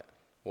about it?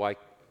 Why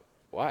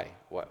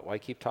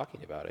keep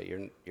talking about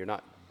it? You're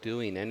not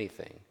doing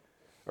anything,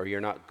 or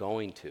you're not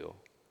going to.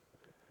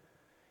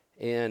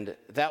 And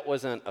that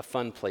wasn't a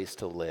fun place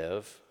to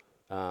live.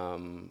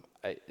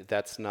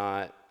 That's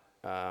not,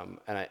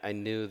 and I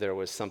knew there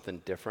was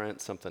something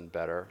different, something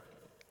better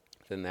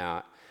than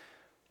that.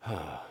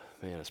 Oh,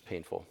 man, it's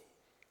painful.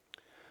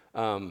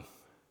 God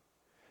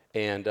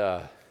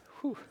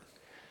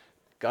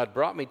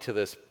brought me to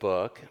this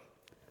book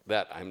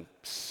that I'm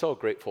so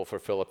grateful for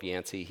Philip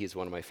Yancey. He's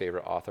one of my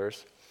favorite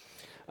authors.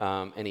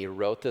 And he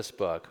wrote this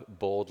book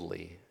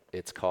boldly.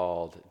 It's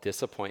called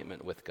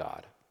Disappointment with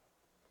God.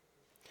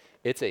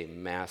 It's a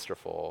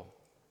masterful,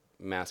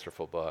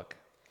 masterful book.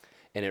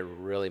 And it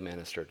really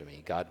ministered to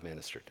me. God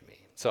ministered to me.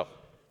 So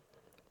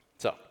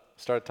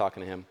started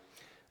talking to him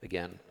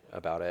again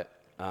about it.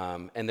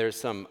 And there's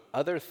some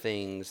other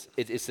things.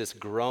 It's this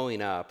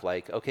growing up,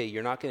 like, okay,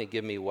 you're not going to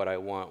give me what I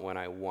want when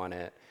I want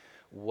it.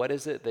 What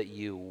is it that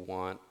you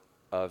want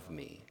of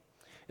me?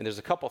 And there's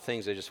a couple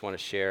things I just want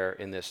to share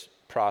in this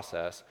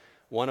process.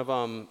 One of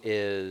them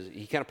is,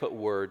 he kind of put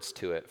words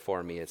to it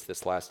for me. It's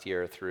this last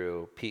year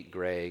through Pete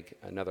Greig,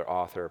 another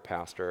author,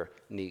 pastor,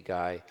 neat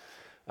guy.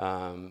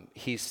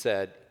 He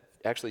said,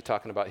 actually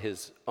talking about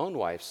his own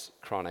wife's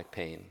chronic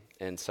pain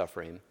and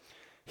suffering,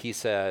 he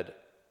said,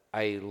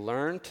 I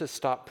learned to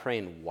stop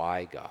praying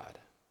why God,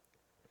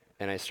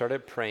 and I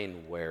started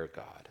praying where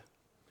God.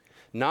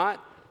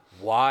 Not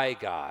why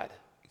God.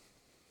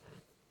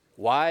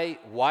 Why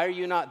are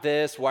you not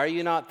this? Why are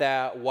you not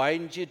that? Why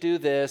didn't you do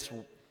this?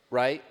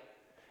 Right?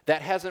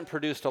 That hasn't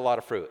produced a lot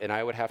of fruit. And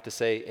I would have to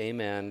say,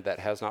 amen, that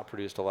has not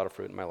produced a lot of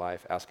fruit in my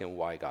life, asking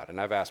why God. And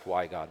I've asked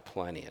why God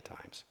plenty of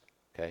times,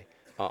 okay,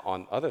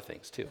 on other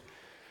things too.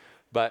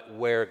 But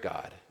where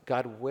God?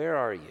 God, where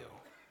are you?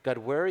 God,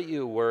 where are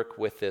you at work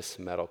with this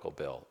medical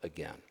bill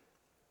again?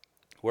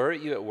 Where are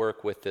you at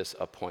work with this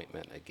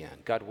appointment again?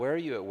 God, where are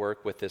you at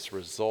work with this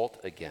result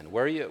again?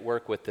 Where are you at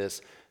work with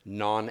this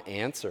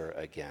non-answer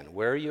again?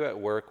 Where are you at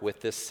work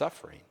with this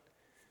suffering?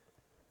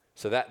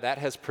 So that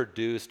has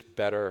produced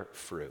better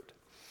fruit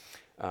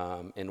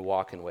in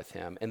walking with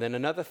him. And then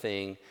another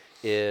thing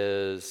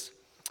is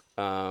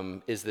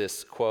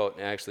this quote,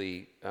 and I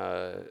actually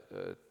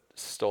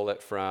stole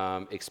it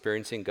from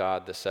Experiencing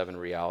God, the Seven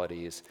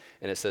Realities,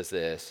 and it says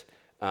this,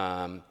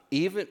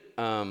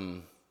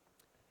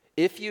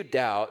 if you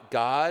doubt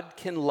God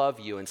can love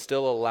you and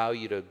still allow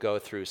you to go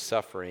through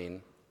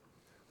suffering,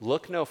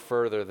 look no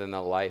further than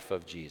the life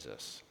of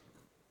Jesus.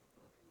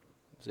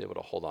 I was able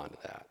to hold on to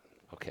that.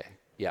 Okay.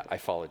 Yeah, I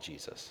follow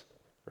Jesus,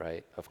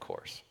 right? Of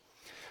course.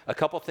 A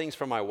couple things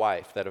from my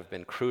wife that have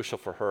been crucial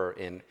for her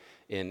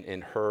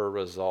in her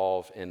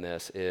resolve in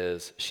this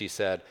is she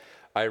said,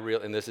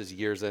 and this is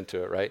years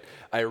into it, right?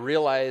 I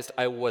realized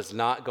I was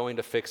not going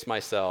to fix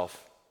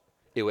myself.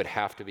 It would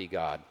have to be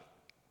God.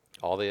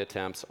 All the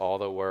attempts, all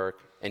the work.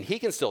 And he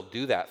can still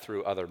do that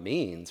through other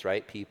means,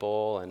 right?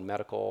 People and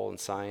medical and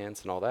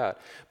science and all that.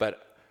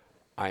 But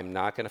I'm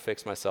not going to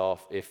fix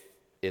myself. If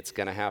it's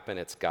going to happen,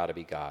 it's got to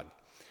be God.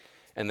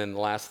 And then the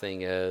last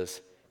thing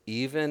is,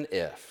 even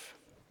if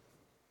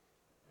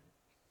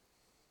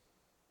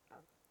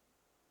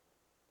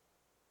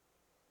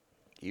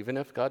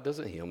God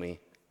doesn't heal me,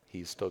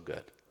 he's still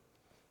good.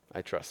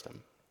 I trust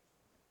him.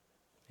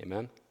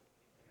 Amen?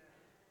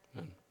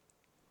 Amen.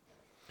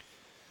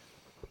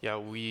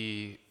 Yeah,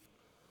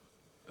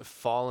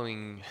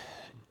 following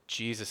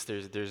Jesus,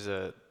 there's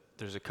a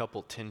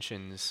couple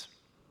tensions,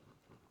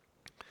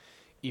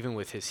 even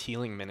with his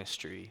healing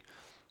ministry,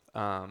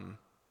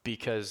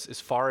 because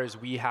as far as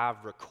we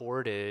have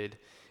recorded,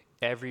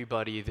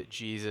 everybody that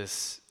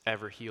Jesus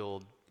ever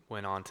healed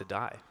went on to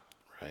die.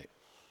 Right.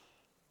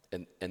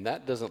 And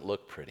that doesn't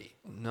look pretty.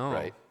 No.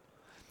 Right?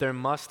 There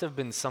must have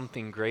been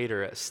something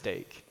greater at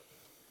stake.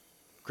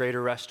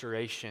 Greater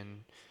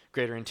restoration,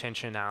 greater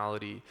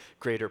intentionality,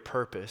 greater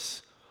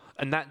purpose.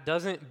 And that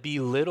doesn't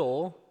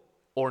belittle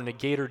or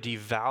negate or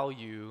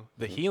devalue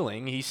the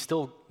healing. He's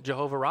still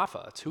Jehovah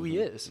Rapha. It's who he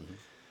is. Mm-hmm.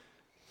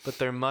 But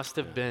there must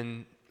have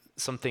been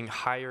something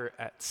higher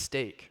at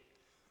stake.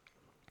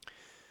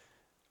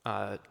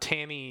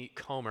 Tammy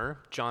Comer,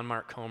 John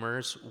Mark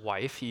Comer's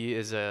wife, he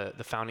is the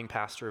founding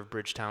pastor of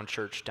Bridgetown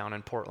Church down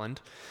in Portland,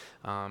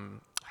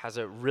 has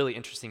a really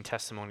interesting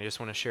testimony. I just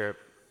want to share a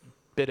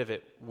bit of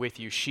it with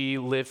you. She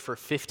lived for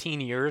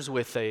 15 years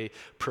with a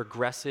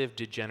progressive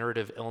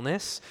degenerative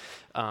illness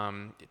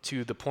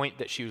to the point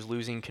that she was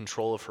losing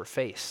control of her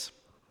face.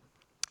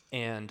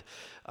 And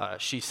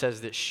she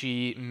says that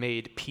she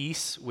made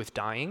peace with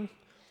dying,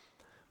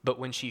 but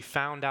when she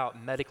found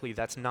out medically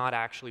that's not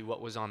actually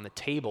what was on the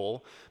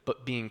table,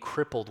 but being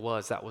crippled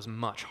that was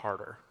much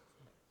harder.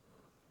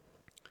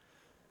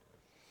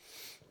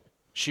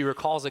 She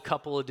recalls a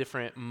couple of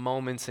different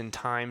moments and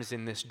times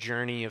in this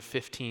journey of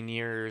 15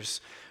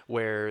 years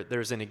where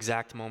there's an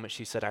exact moment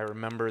she said, I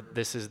remember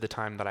this is the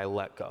time that I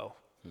let go.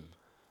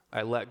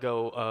 I let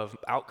go of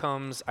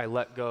outcomes, I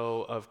let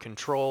go of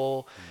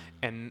control,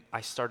 and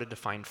I started to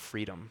find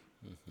freedom.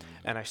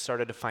 And I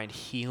started to find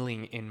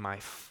healing in my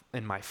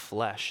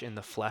flesh, in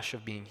the flesh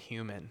of being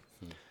human.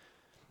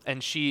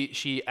 And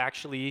she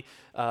actually,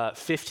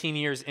 15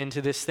 years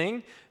into this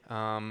thing,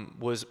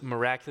 was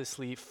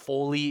miraculously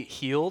fully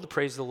healed,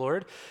 praise the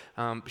Lord.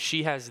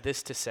 She has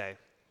this to say: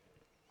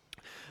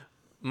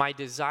 my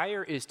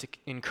desire is to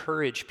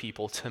encourage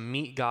people to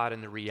meet God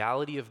in the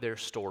reality of their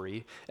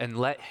story and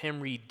let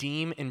Him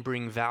redeem and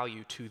bring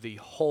value to the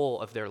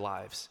whole of their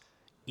lives,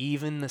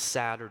 even the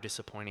sad or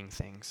disappointing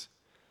things.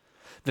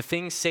 The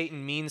things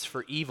Satan means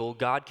for evil,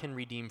 God can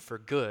redeem for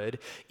good,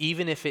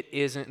 even if it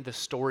isn't the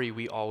story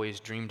we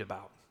always dreamed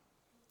about.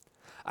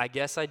 I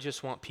guess I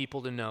just want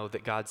people to know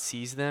that God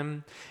sees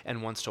them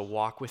and wants to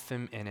walk with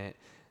them in it.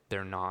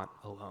 They're not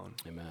alone.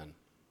 Amen.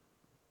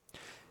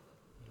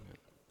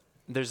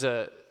 There's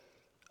a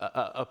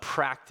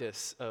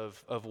practice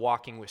of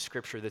walking with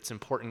Scripture that's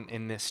important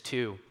in this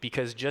too,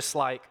 because just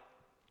like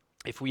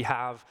if we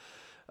have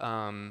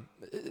kind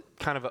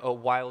of a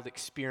wild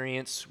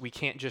experience, we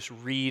can't just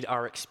read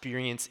our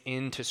experience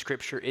into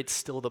Scripture. It's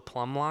still the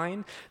plumb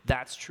line.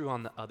 That's true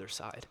on the other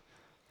side.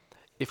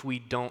 If we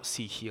don't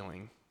see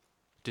healing,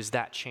 does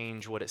that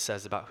change what it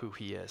says about who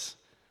He is?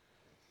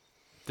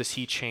 Does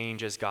He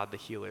change as God the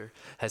healer?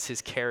 Has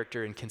His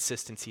character and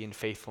consistency and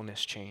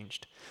faithfulness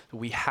changed?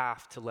 We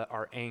have to let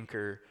our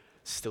anchor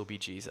still be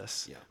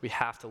Jesus. Yeah. We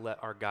have to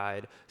let our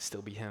guide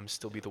still be Him,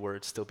 still be the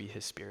Word, still be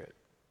His Spirit.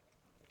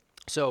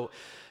 So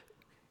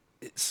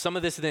some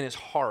of this then is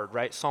hard,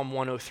 right? Psalm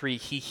 103,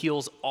 He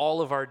heals all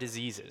of our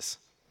diseases.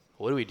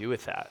 What do we do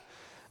with that?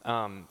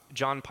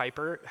 John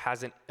Piper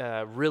has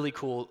a really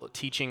cool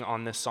teaching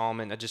on this psalm,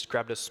 and I just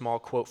grabbed a small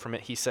quote from it.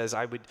 He says,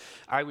 I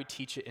would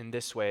teach it in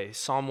this way.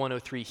 Psalm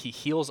 103, He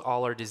heals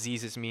all our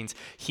diseases means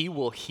He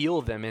will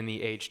heal them in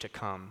the age to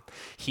come.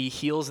 He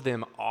heals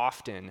them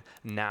often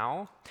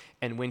now,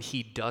 and when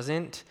He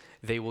doesn't,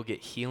 they will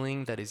get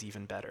healing that is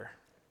even better.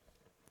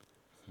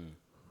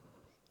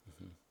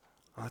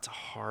 Oh, that's a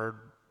hard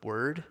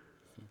word.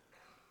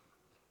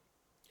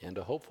 And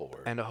a hopeful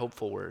word. And a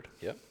hopeful word.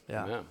 Yep.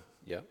 Yeah. Amen.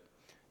 Yep.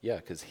 Yeah,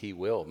 because He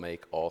will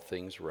make all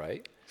things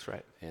right. That's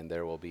right. And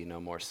there will be no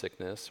more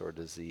sickness or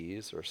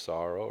disease or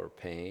sorrow or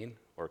pain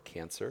or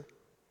cancer.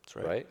 That's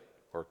right. Right?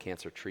 Or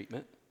cancer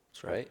treatment.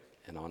 That's right.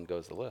 And on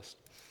goes the list.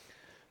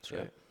 That's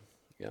right.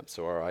 Yep.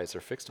 So our eyes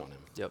are fixed on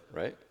Him. Yep.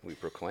 Right? We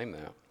proclaim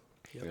that.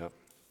 Yep.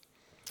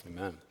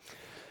 Amen.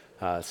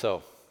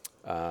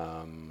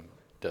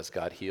 Does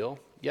God heal?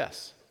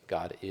 Yes.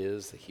 God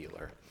is the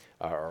healer.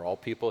 Are all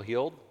people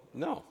healed?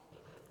 No.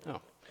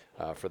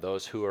 For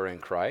those who are in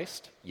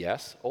Christ,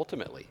 yes,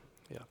 ultimately.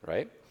 Yeah.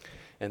 Right?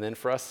 And then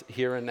for us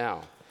here and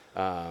now,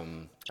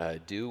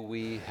 do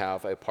we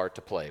have a part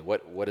to play?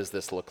 What does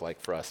this look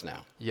like for us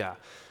now? Yeah.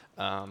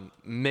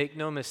 Make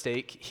no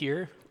mistake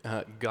here,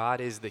 God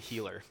is the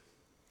healer.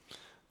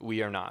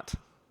 We are not.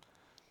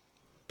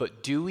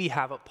 But do we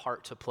have a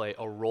part to play,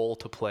 a role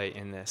to play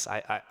in this?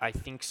 I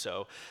think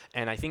so.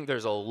 And I think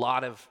there's a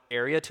lot of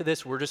area to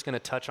this. We're just going to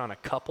touch on a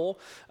couple.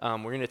 We're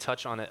going to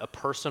touch on a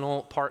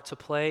personal part to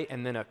play,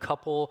 and then a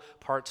couple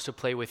parts to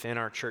play within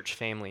our church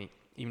family,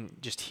 even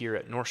just here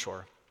at North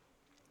Shore.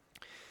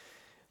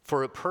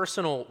 For a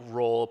personal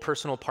role, a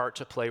personal part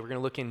to play, we're going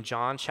to look in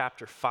John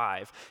chapter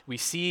 5. We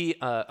see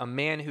a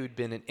man who'd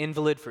been an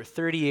invalid for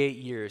 38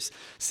 years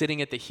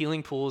sitting at the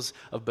healing pools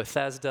of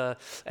Bethesda,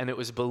 and it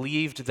was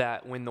believed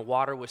that when the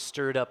water was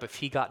stirred up, if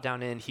he got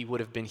down in, he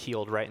would have been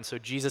healed, right? And so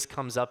Jesus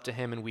comes up to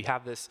him, and we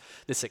have this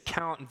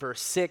account in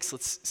verse 6.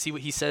 Let's see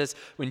what he says.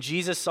 When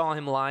Jesus saw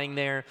him lying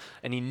there,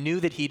 and he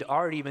knew that he'd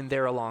already been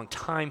there a long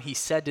time, he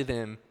said to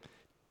them,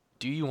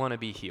 "Do you want to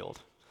be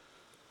healed?"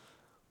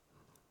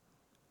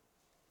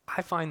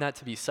 I find that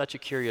to be such a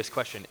curious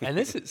question. And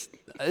this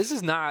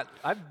is not,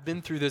 I've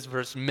been through this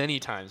verse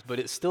many times, but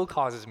it still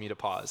causes me to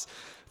pause.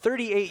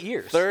 38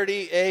 years.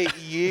 38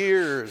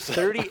 years.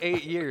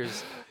 38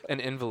 years, an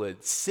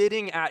invalid,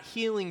 sitting at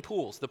healing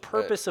pools. The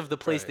purpose of the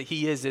place that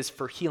he is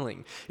for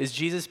healing. Is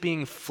Jesus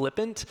being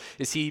flippant?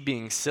 Is he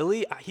being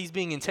silly? He's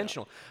being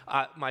intentional.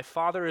 My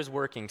Father is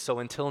working, so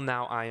until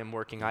now I am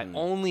working. I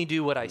only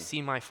do what I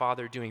see my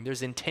Father doing.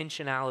 There's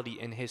intentionality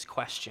in his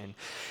question.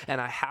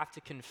 And I have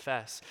to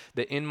confess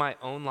that in my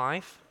own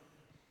life,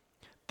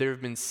 there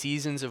have been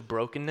seasons of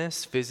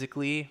brokenness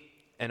physically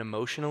and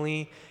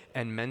emotionally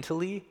and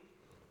mentally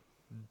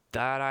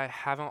that I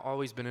haven't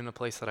always been in a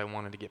place that I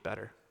wanted to get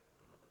better.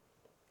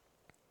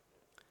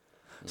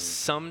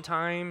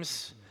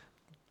 Sometimes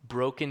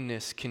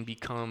brokenness can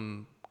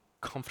become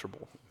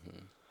comfortable.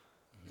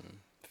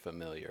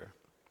 Familiar.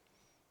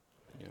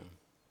 Yeah.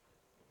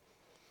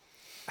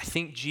 I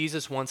think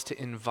Jesus wants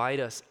to invite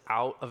us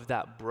out of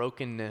that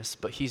brokenness,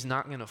 but he's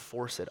not going to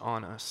force it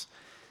on us.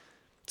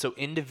 So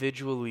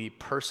individually,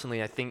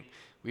 personally, I think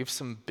we have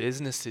some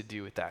business to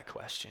do with that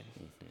question.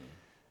 Mm-hmm.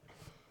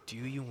 Do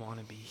you want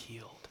to be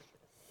healed?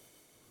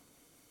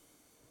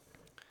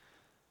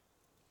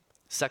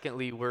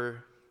 Secondly,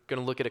 we're going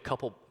to look at a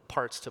couple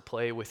parts to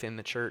play within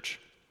the church.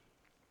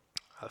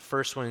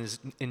 First one is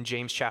in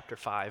James chapter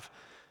 5,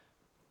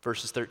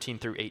 verses 13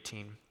 through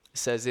 18. It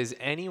says, "Is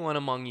anyone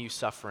among you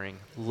suffering?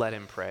 Let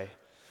him pray.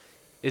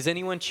 Is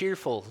anyone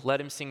cheerful? Let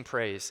him sing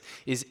praise.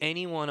 Is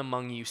anyone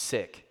among you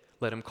sick?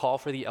 Let him call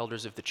for the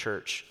elders of the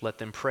church. Let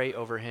them pray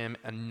over him,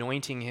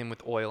 anointing him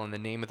with oil in the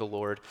name of the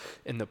Lord.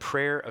 And the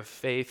prayer of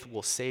faith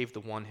will save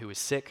the one who is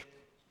sick,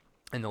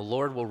 and the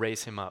Lord will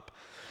raise him up.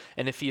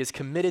 And if he has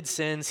committed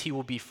sins, he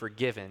will be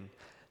forgiven.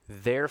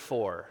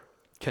 Therefore,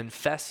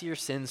 confess your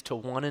sins to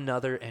one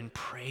another and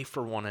pray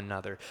for one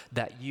another,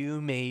 that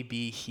you may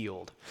be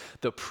healed.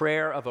 The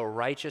prayer of a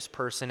righteous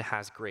person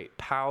has great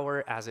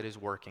power as it is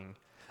working.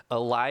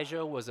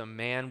 Elijah was a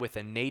man with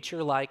a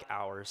nature like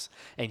ours,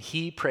 and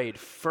he prayed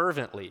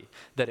fervently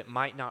that it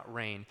might not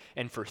rain.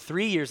 And for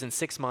 3 years and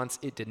 6 months,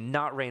 it did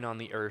not rain on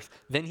the earth.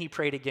 Then he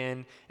prayed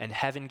again, and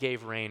heaven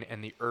gave rain,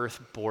 and the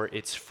earth bore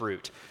its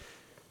fruit."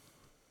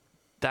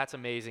 That's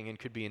amazing and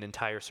could be an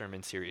entire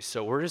sermon series.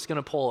 So we're just going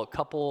to pull a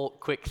couple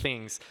quick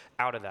things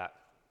out of that.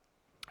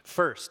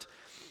 First,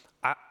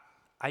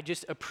 I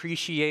just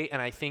appreciate,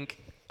 and I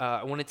think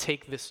I want to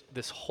take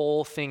this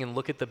whole thing and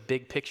look at the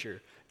big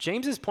picture.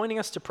 James is pointing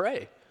us to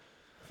pray.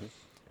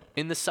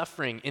 In the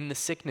suffering, in the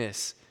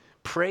sickness,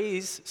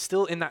 praise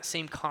still in that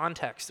same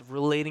context of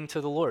relating to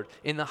the Lord.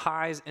 In the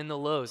highs and the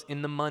lows,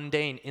 in the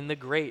mundane, in the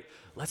great,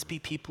 let's be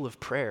people of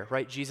prayer,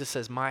 right? Jesus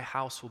says, "My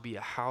house will be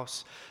a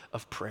house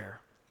of prayer."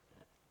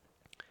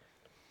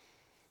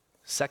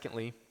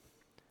 Secondly,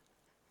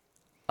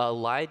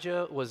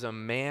 Elijah was a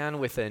man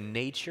with a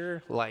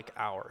nature like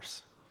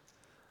ours.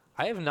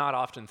 I have not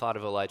often thought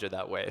of Elijah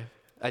that way.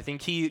 I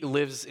think he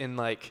lives in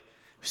like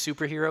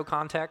superhero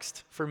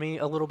context for me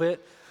a little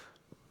bit.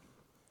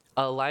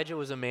 Elijah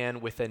was a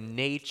man with a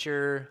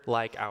nature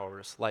like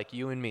ours, like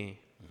you and me.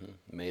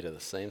 Mm-hmm. Made of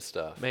the same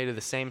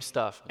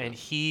stuff. Yeah. And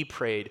he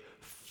prayed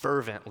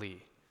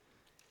fervently.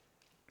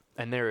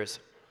 And there is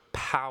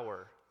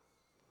power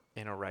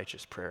in a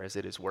righteous prayer as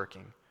it is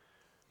working.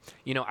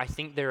 You know, I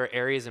think there are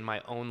areas in my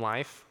own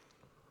life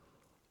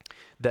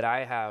that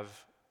I have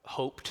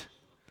hoped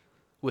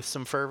with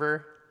some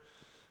fervor,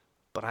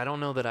 but I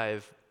don't know that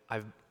I've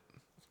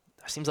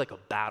it seems like a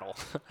battle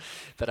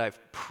that I've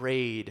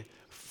prayed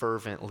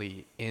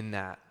fervently in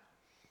that.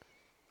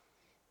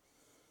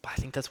 But I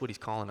think that's what he's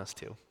calling us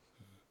to.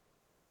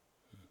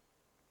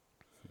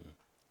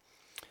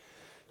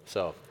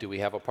 So, do we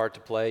have a part to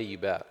play? You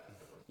bet.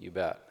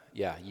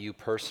 Yeah, you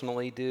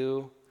personally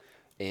do,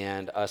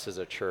 and us as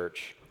a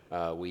church,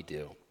 we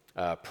do.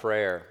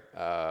 Prayer,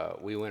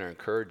 we want to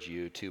encourage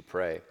you to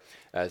pray.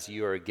 As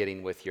you are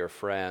getting with your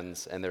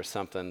friends and there's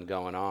something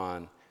going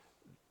on,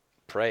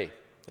 pray.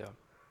 Yeah.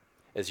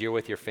 As you're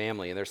with your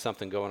family and there's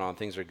something going on,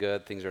 things are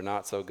good, things are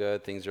not so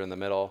good, things are in the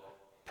middle,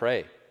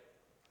 pray.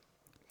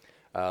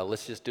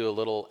 Let's just do a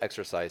little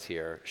exercise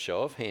here.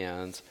 Show of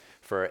hands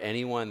for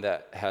anyone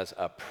that has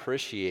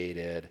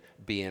appreciated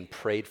being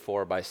prayed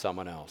for by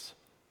someone else.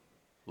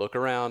 Look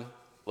around.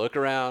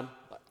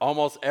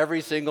 Almost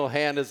every single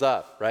hand is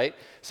up, right?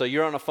 So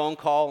you're on a phone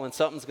call and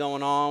something's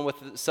going on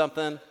with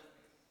something.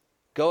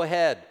 Go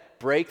ahead,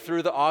 break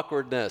through the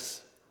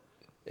awkwardness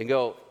and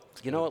go,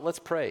 you know what, let's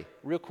pray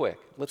real quick.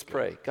 Let's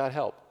pray. God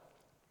help.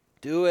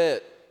 Do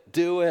it.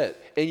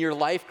 In your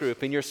life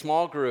group, in your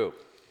small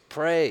group,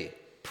 pray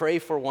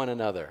for one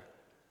another.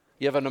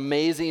 You have an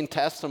amazing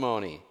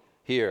testimony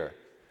here,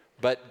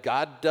 but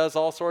God does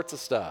all sorts of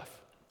stuff,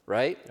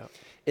 right? Yep.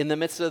 In the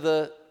midst of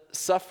the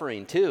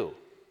suffering too,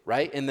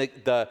 right? In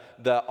the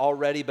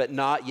already but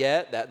not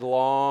yet, that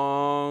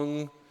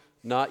long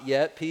not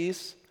yet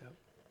piece, yep.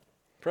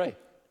 Pray,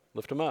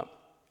 lift them up.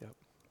 Yep.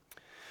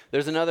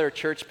 There's another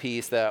church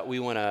piece that we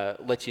want to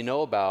let you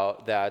know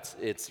about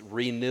it's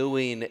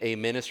renewing a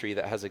ministry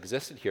that has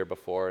existed here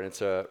before, and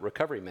it's a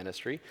recovery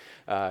ministry.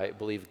 I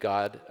believe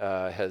God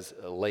has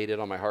laid it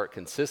on my heart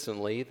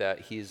consistently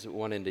that he's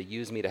wanting to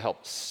use me to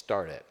help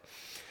start it.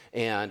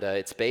 And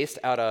it's based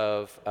out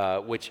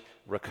of which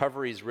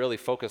recovery is really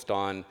focused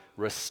on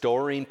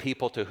restoring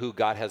people to who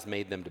God has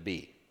made them to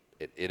be.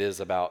 It is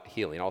about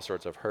healing all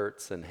sorts of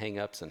hurts and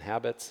hang-ups and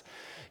habits.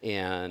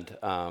 And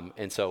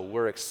so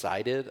we're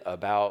excited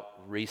about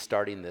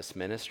restarting this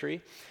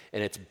ministry.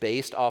 And it's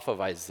based off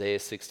of Isaiah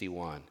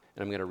 61. And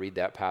I'm going to read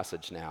that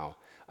passage now.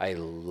 I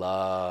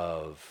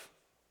love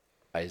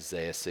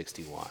Isaiah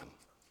 61,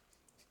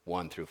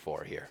 1 through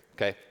 4 here.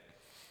 Okay?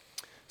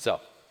 So,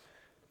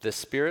 the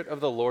Spirit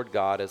of the Lord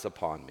God is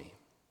upon me,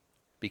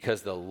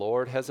 because the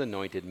Lord has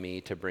anointed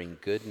me to bring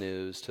good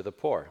news to the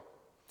poor.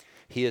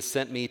 He has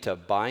sent me to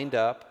bind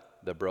up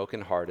the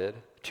brokenhearted,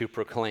 to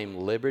proclaim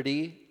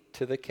liberty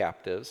to the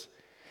captives,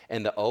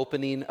 and the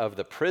opening of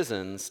the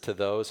prisons to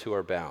those who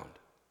are bound,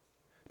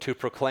 to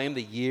proclaim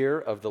the year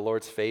of the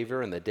Lord's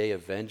favor and the day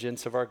of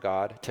vengeance of our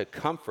God, to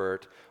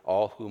comfort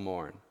all who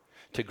mourn,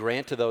 to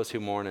grant to those who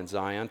mourn in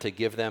Zion, to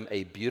give them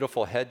a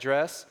beautiful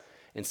headdress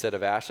instead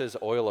of ashes,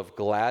 oil of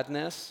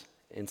gladness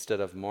instead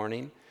of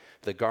mourning,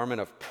 the garment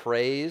of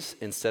praise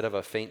instead of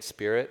a faint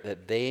spirit,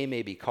 that they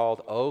may be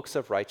called oaks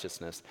of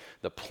righteousness,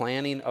 the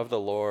planting of the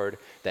Lord,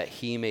 that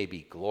he may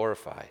be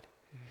glorified.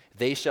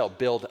 They shall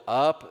build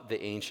up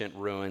the ancient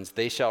ruins.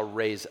 They shall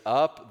raise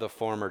up the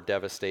former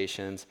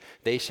devastations.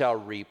 They shall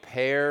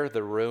repair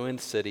the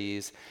ruined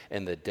cities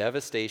and the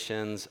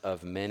devastations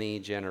of many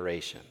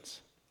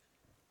generations.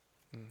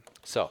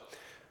 So,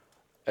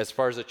 as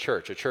far as a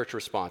church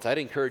response, I'd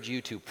encourage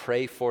you to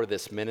pray for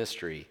this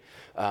ministry.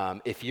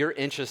 If you're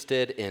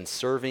interested in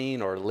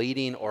serving or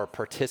leading or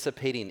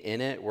participating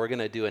in it, we're going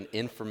to do an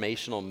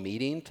informational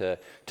meeting to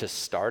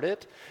start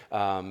it.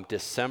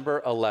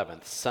 December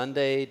 11th,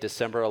 Sunday,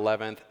 December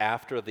 11th,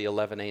 after the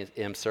 11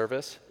 a.m.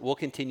 service. We'll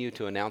continue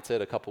to announce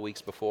it a couple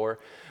weeks before,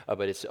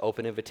 but it's an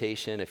open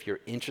invitation. If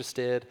you're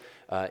interested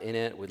in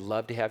it, we'd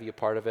love to have you a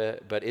part of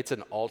it. But it's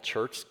an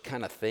all-church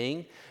kind of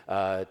thing,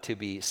 to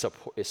be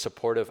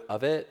supportive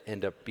of it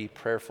and to be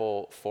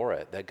prayerful for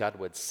it, that God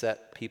would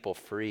set people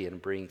free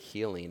and bring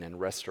healing and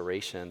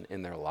restoration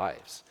in their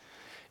lives.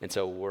 And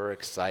so we're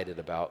excited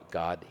about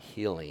God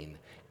healing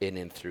in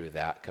and through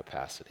that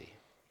capacity.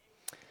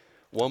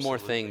 One more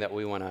thing that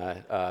we want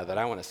to, that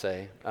I want to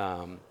say,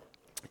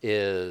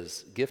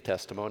 is give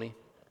testimony.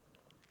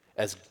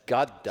 As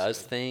God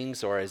does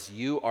things, or as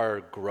you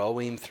are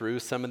growing through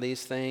some of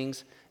these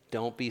things,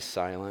 don't be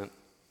silent.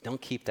 Don't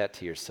keep that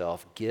to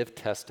yourself. Give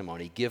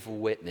testimony, give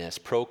witness,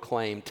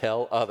 proclaim,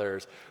 tell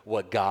others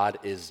what God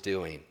is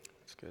doing.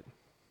 That's good.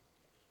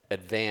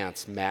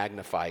 Advance,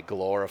 magnify,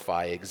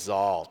 glorify,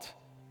 exalt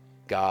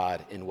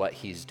God in what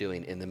he's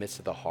doing in the midst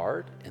of the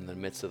hard, in the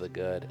midst of the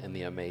good, and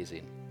the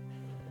amazing.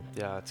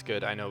 Yeah, it's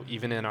good. I know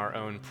even in our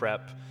own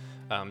prep,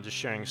 just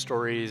sharing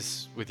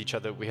stories with each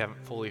other we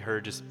haven't fully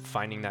heard, just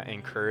finding that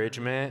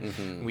encouragement.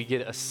 Mm-hmm. We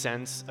get a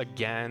sense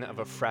again of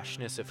a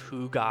freshness of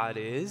who God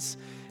is.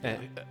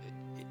 And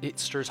it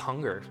stirs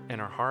hunger in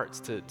our hearts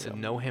to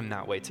know him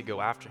that way, to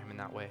go after him in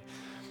that way.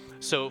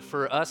 So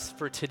for us,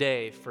 for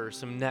today, for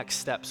some next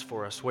steps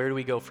for us, where do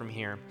we go from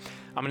here?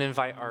 I'm going to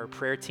invite our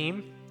prayer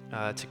team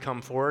to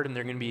come forward, and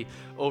they're going to be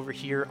over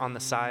here on the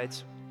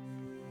sides.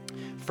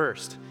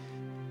 First,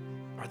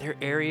 are there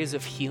areas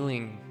of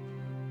healing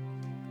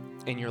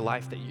in your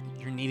life that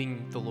you're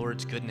needing the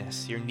Lord's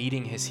goodness? You're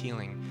needing his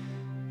healing.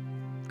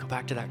 Go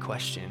back to that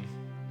question.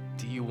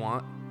 Do you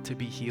want to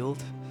be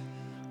healed?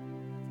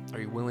 Are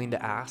you willing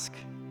to ask?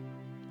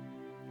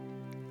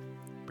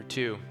 Number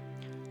 2,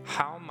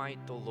 how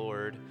might the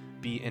Lord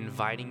be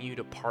inviting you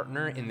to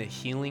partner in the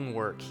healing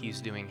work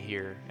he's doing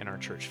here in our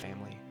church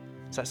family?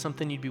 Is that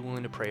something you'd be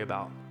willing to pray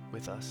about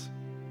with us?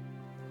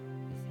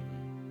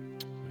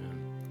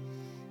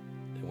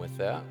 And with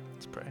that,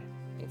 let's pray.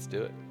 Let's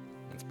do it.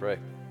 Let's pray.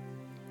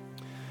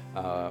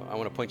 I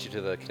want to point you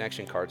to the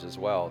connection cards as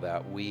well,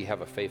 that we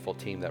have a faithful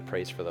team that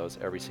prays for those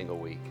every single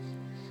week.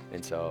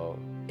 And so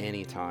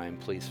anytime,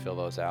 please fill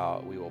those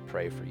out. We will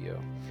pray for you.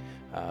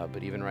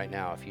 But even right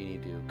now, if you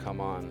need to, come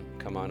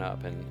on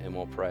up and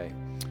we'll pray.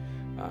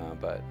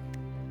 But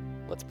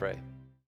let's pray.